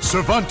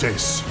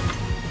Cervantes.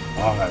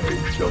 I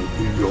shall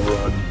be your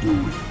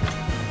undoing.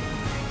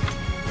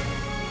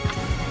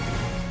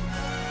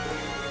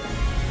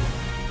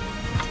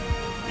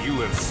 You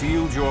have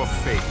sealed your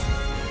fate.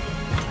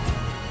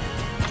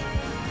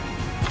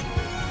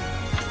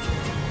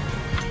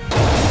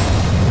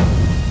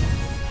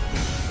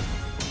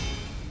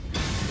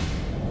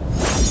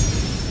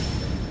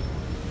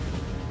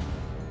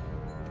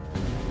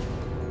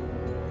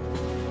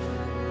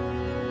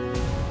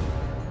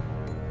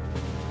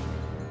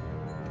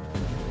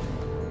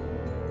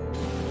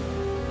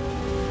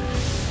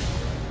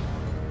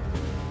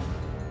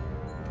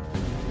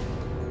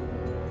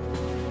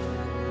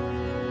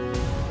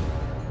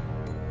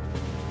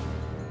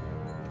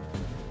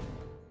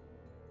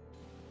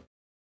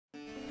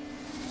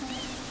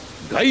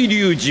海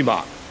流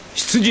島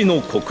羊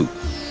の国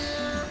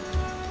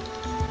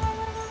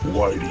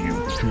Why do you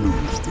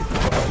choose to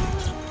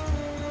fight?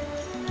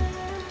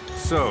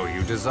 So,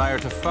 you desire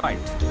to fight?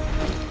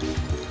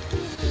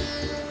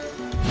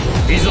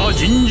 いざ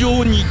尋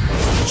常に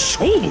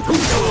勝負。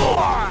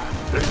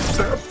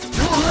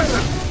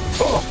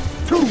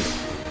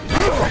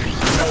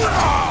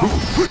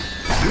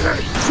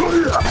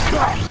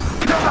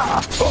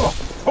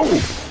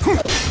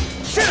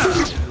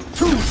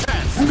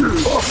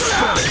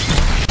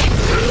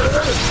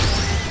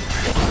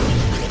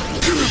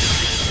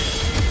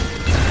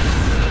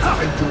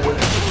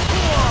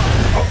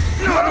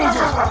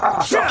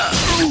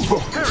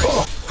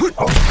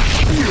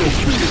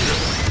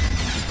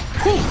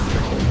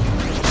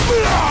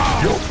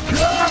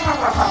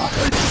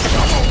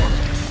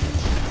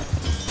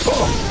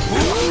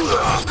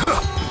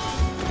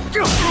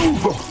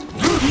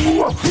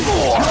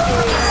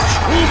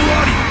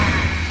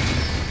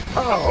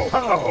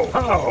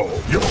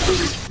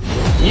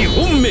 2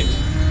本目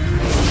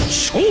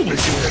勝負。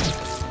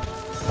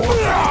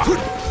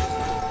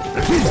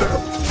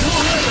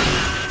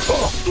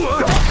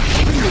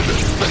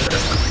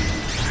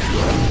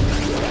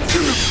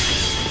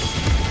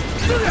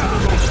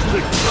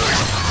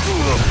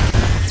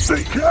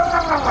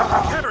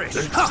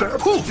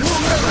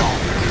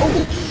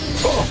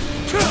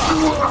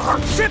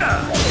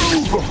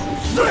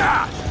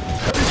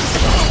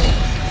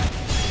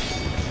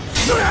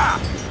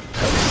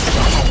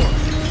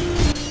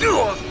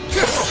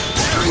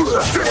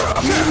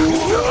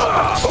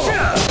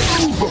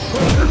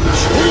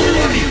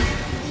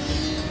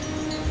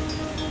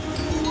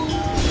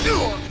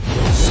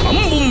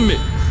 3本目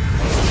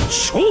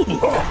勝負。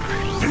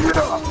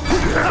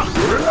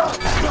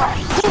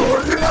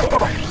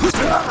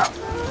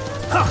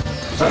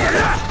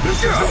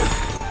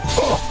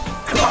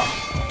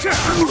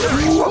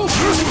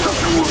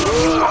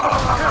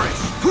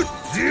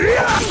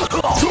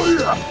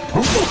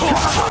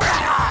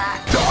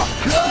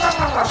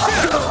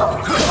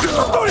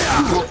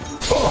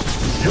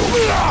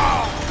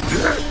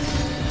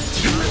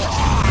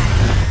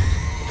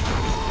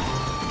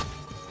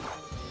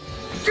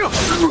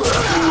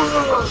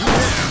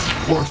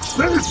 What's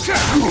this?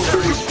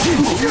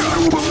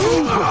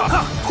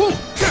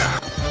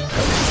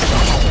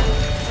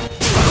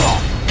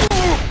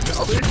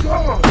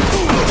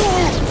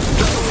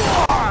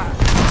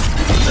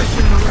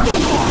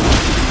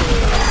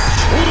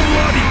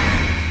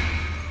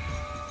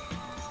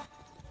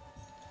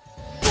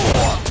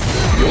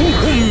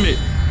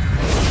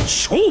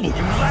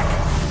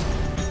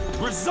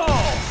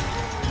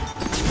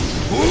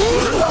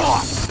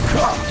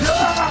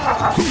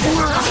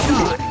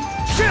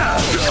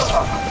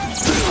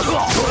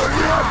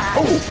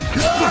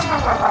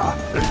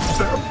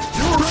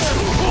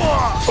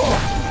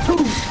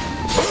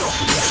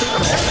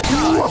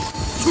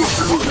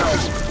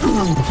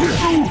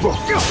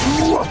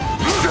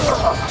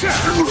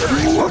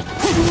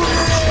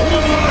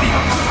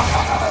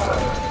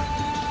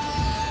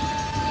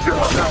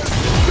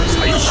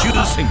最終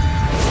戦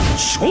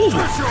勝負。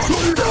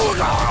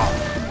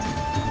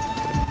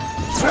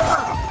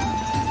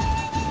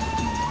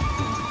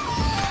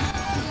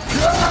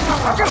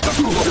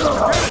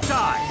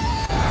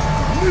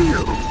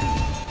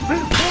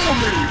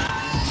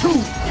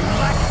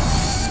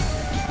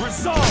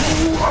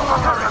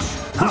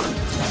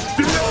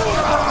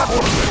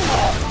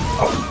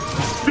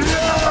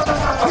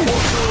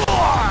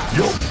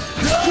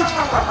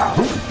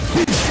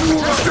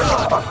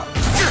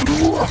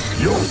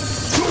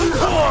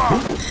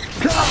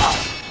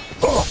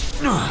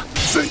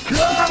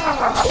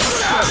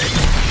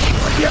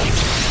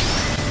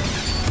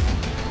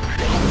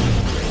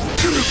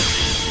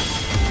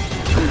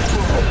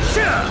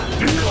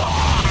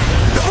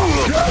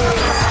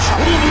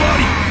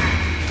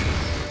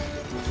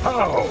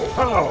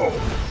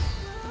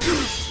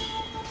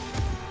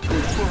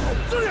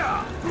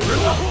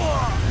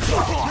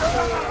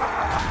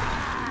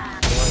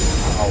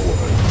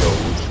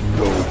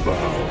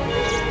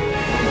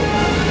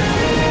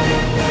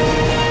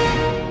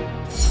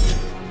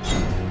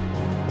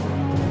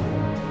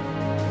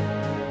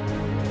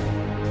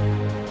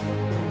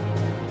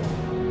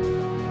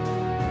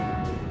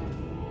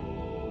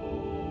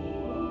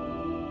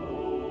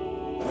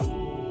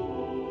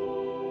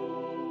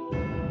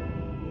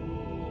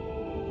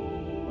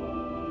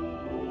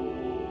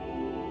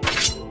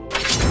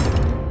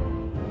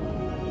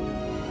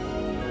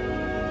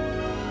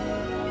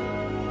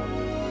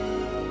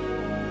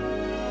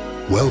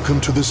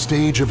 Welcome to the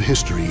stage of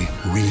history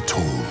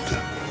retold.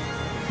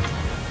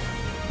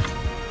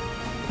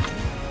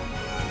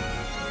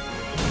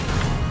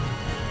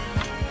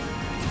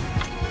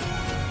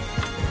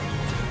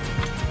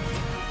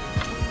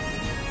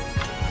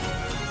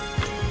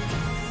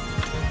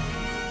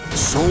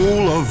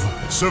 Soul of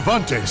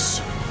Cervantes.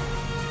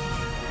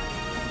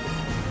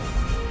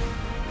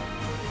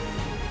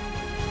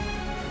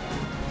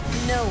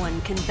 No one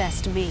can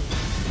best me.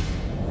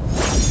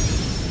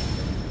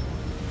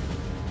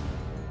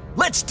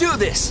 Let's do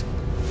this!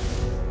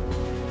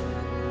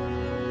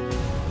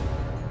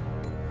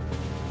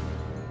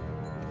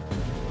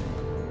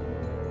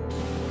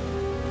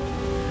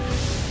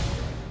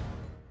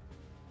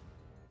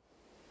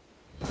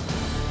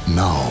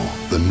 Now,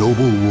 the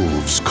noble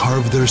wolves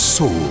carve their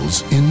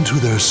souls into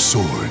their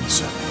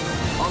swords.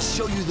 I'll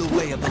show you the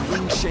way of the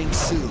Ling Shang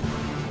Su.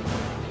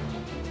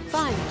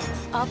 Fine.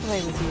 I'll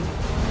play with you.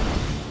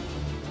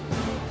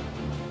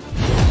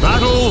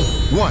 Battle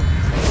 1.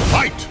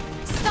 Fight!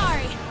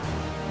 Sorry.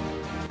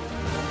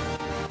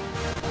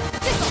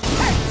 This'll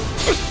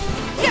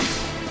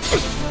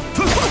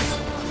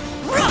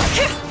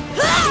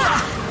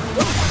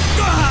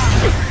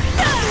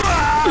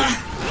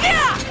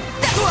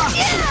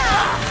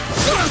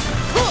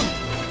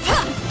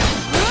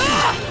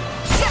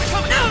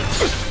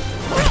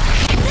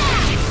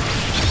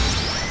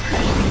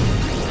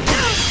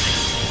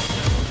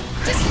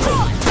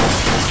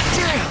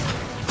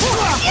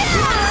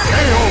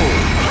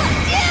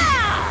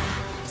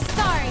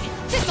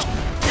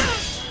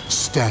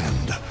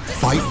Stand.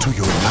 Fight to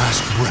your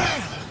last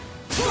breath.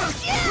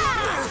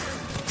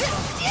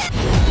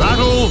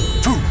 Battle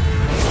 2.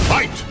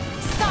 Fight!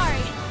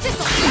 Sorry.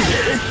 This'll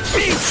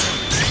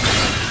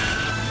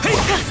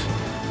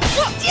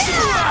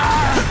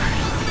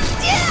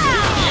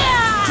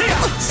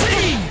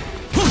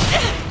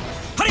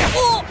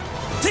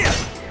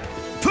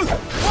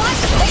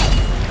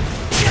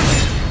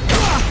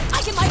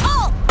I can my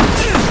all.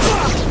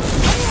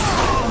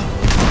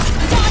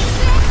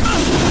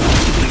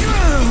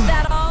 Is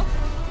that all?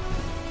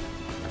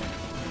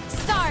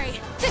 Sorry.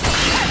 This'll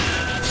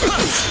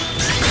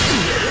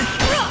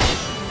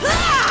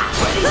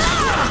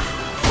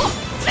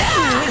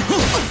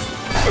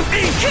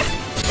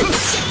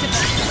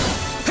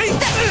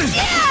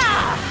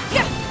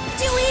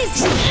too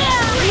easy.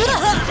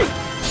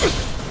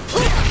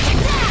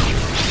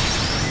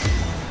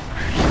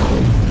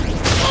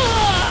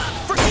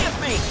 Forgive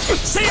me!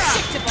 See ya!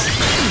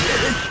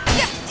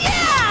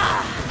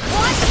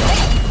 Watch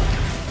this.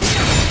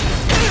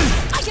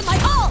 I can my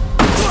all.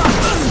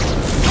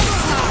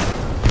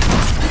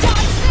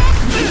 Dodge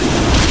this.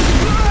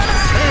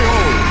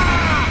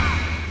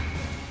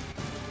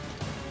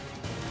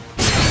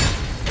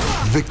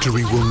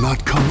 Victory will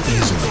not come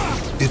easily.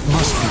 It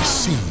must be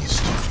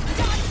seized.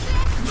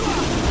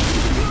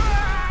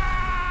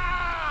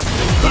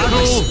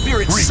 Battle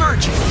Spirit 3.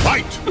 surging!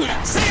 Fight!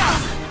 See ya!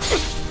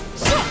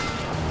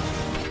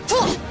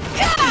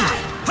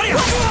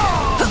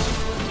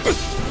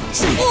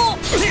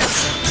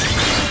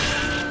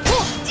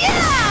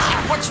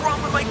 What's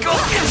wrong with my goat?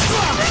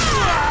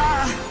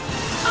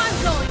 I'm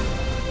going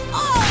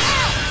all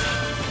out.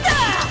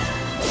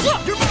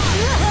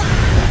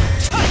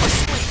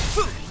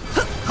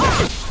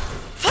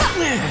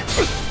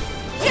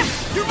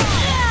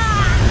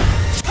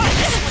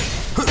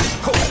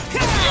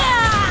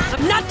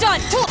 I'm not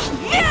done.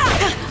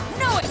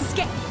 No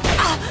escape.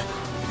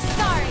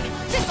 Sorry,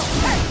 this'll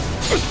hurt.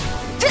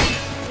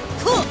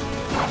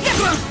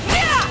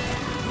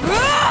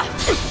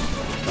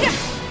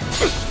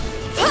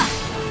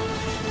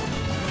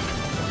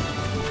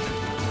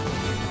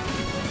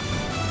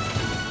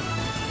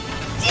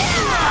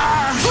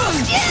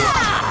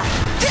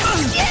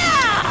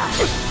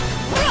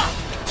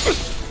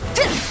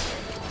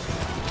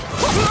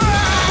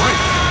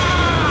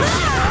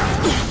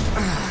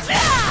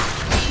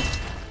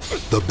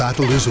 The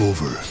battle is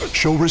over.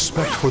 Show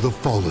respect for the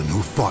fallen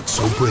who fought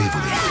so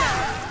bravely.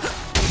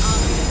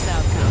 Obvious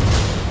outcome.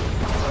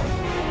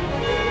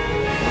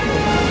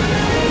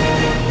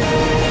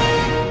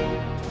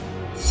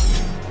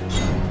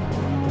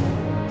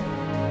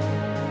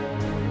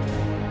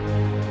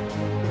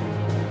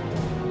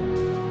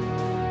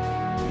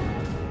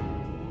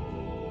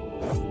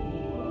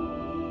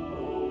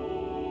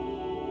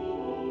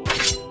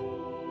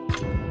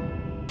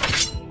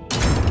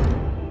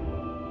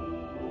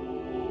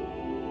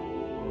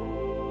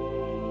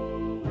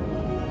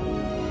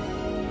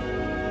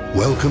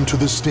 Welcome to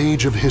the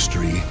stage of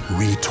history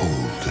retold.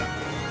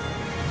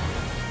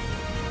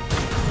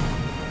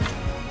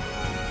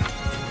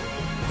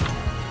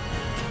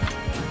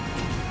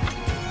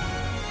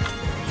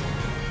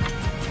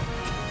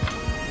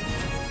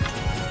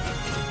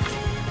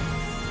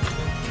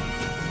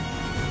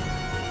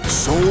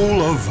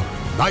 Soul of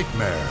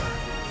Nightmare.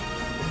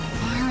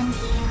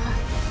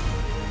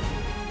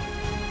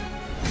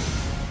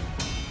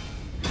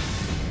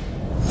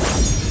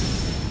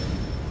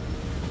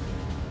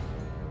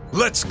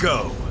 Let's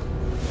go!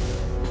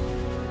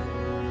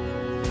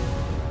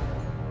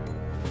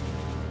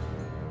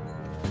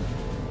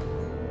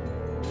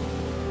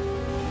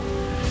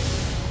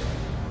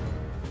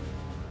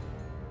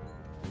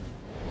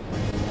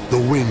 The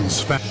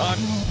winds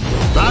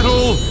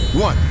Battle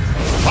 1.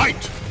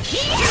 Fight!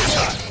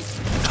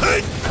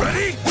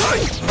 Ready?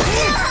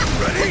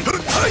 Ready?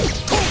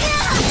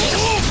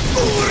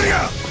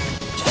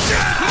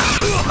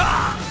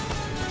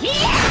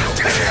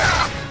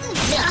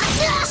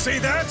 See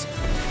that?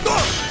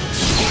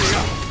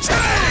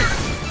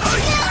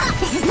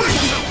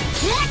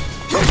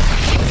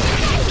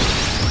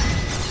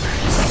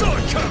 Saw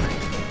it coming!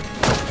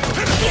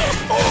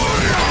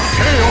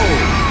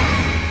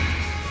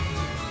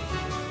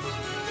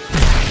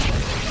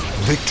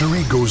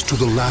 Victory goes to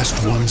the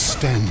last one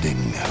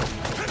standing.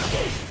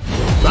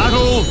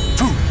 Battle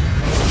 2.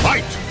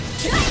 Fight!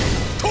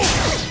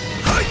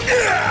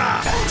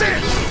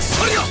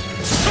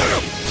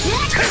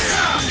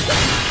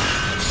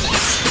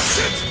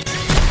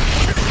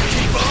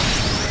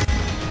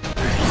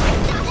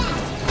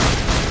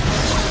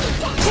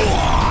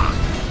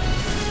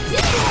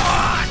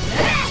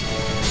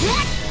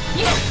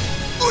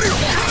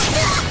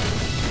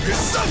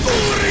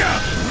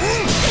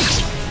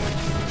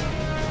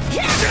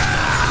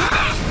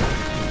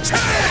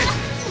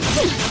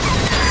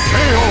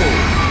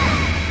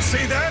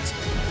 See that?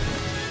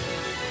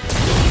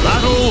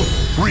 Battle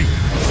 3.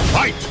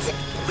 Fight!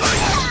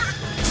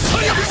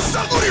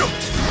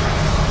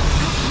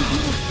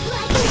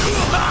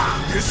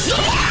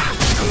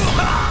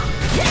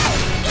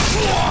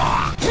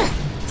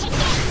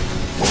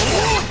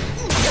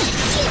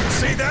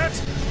 See that?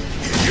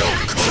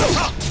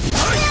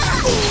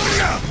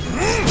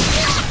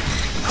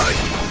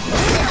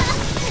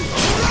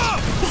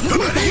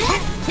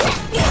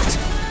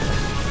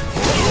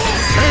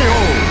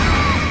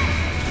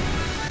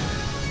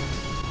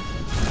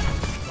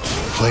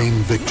 Claim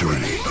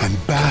victory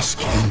and bask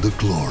in the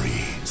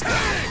glory.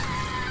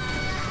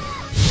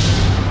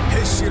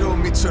 Heshiro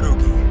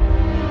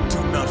Mitsurugi.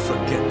 Do not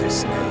forget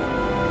this name.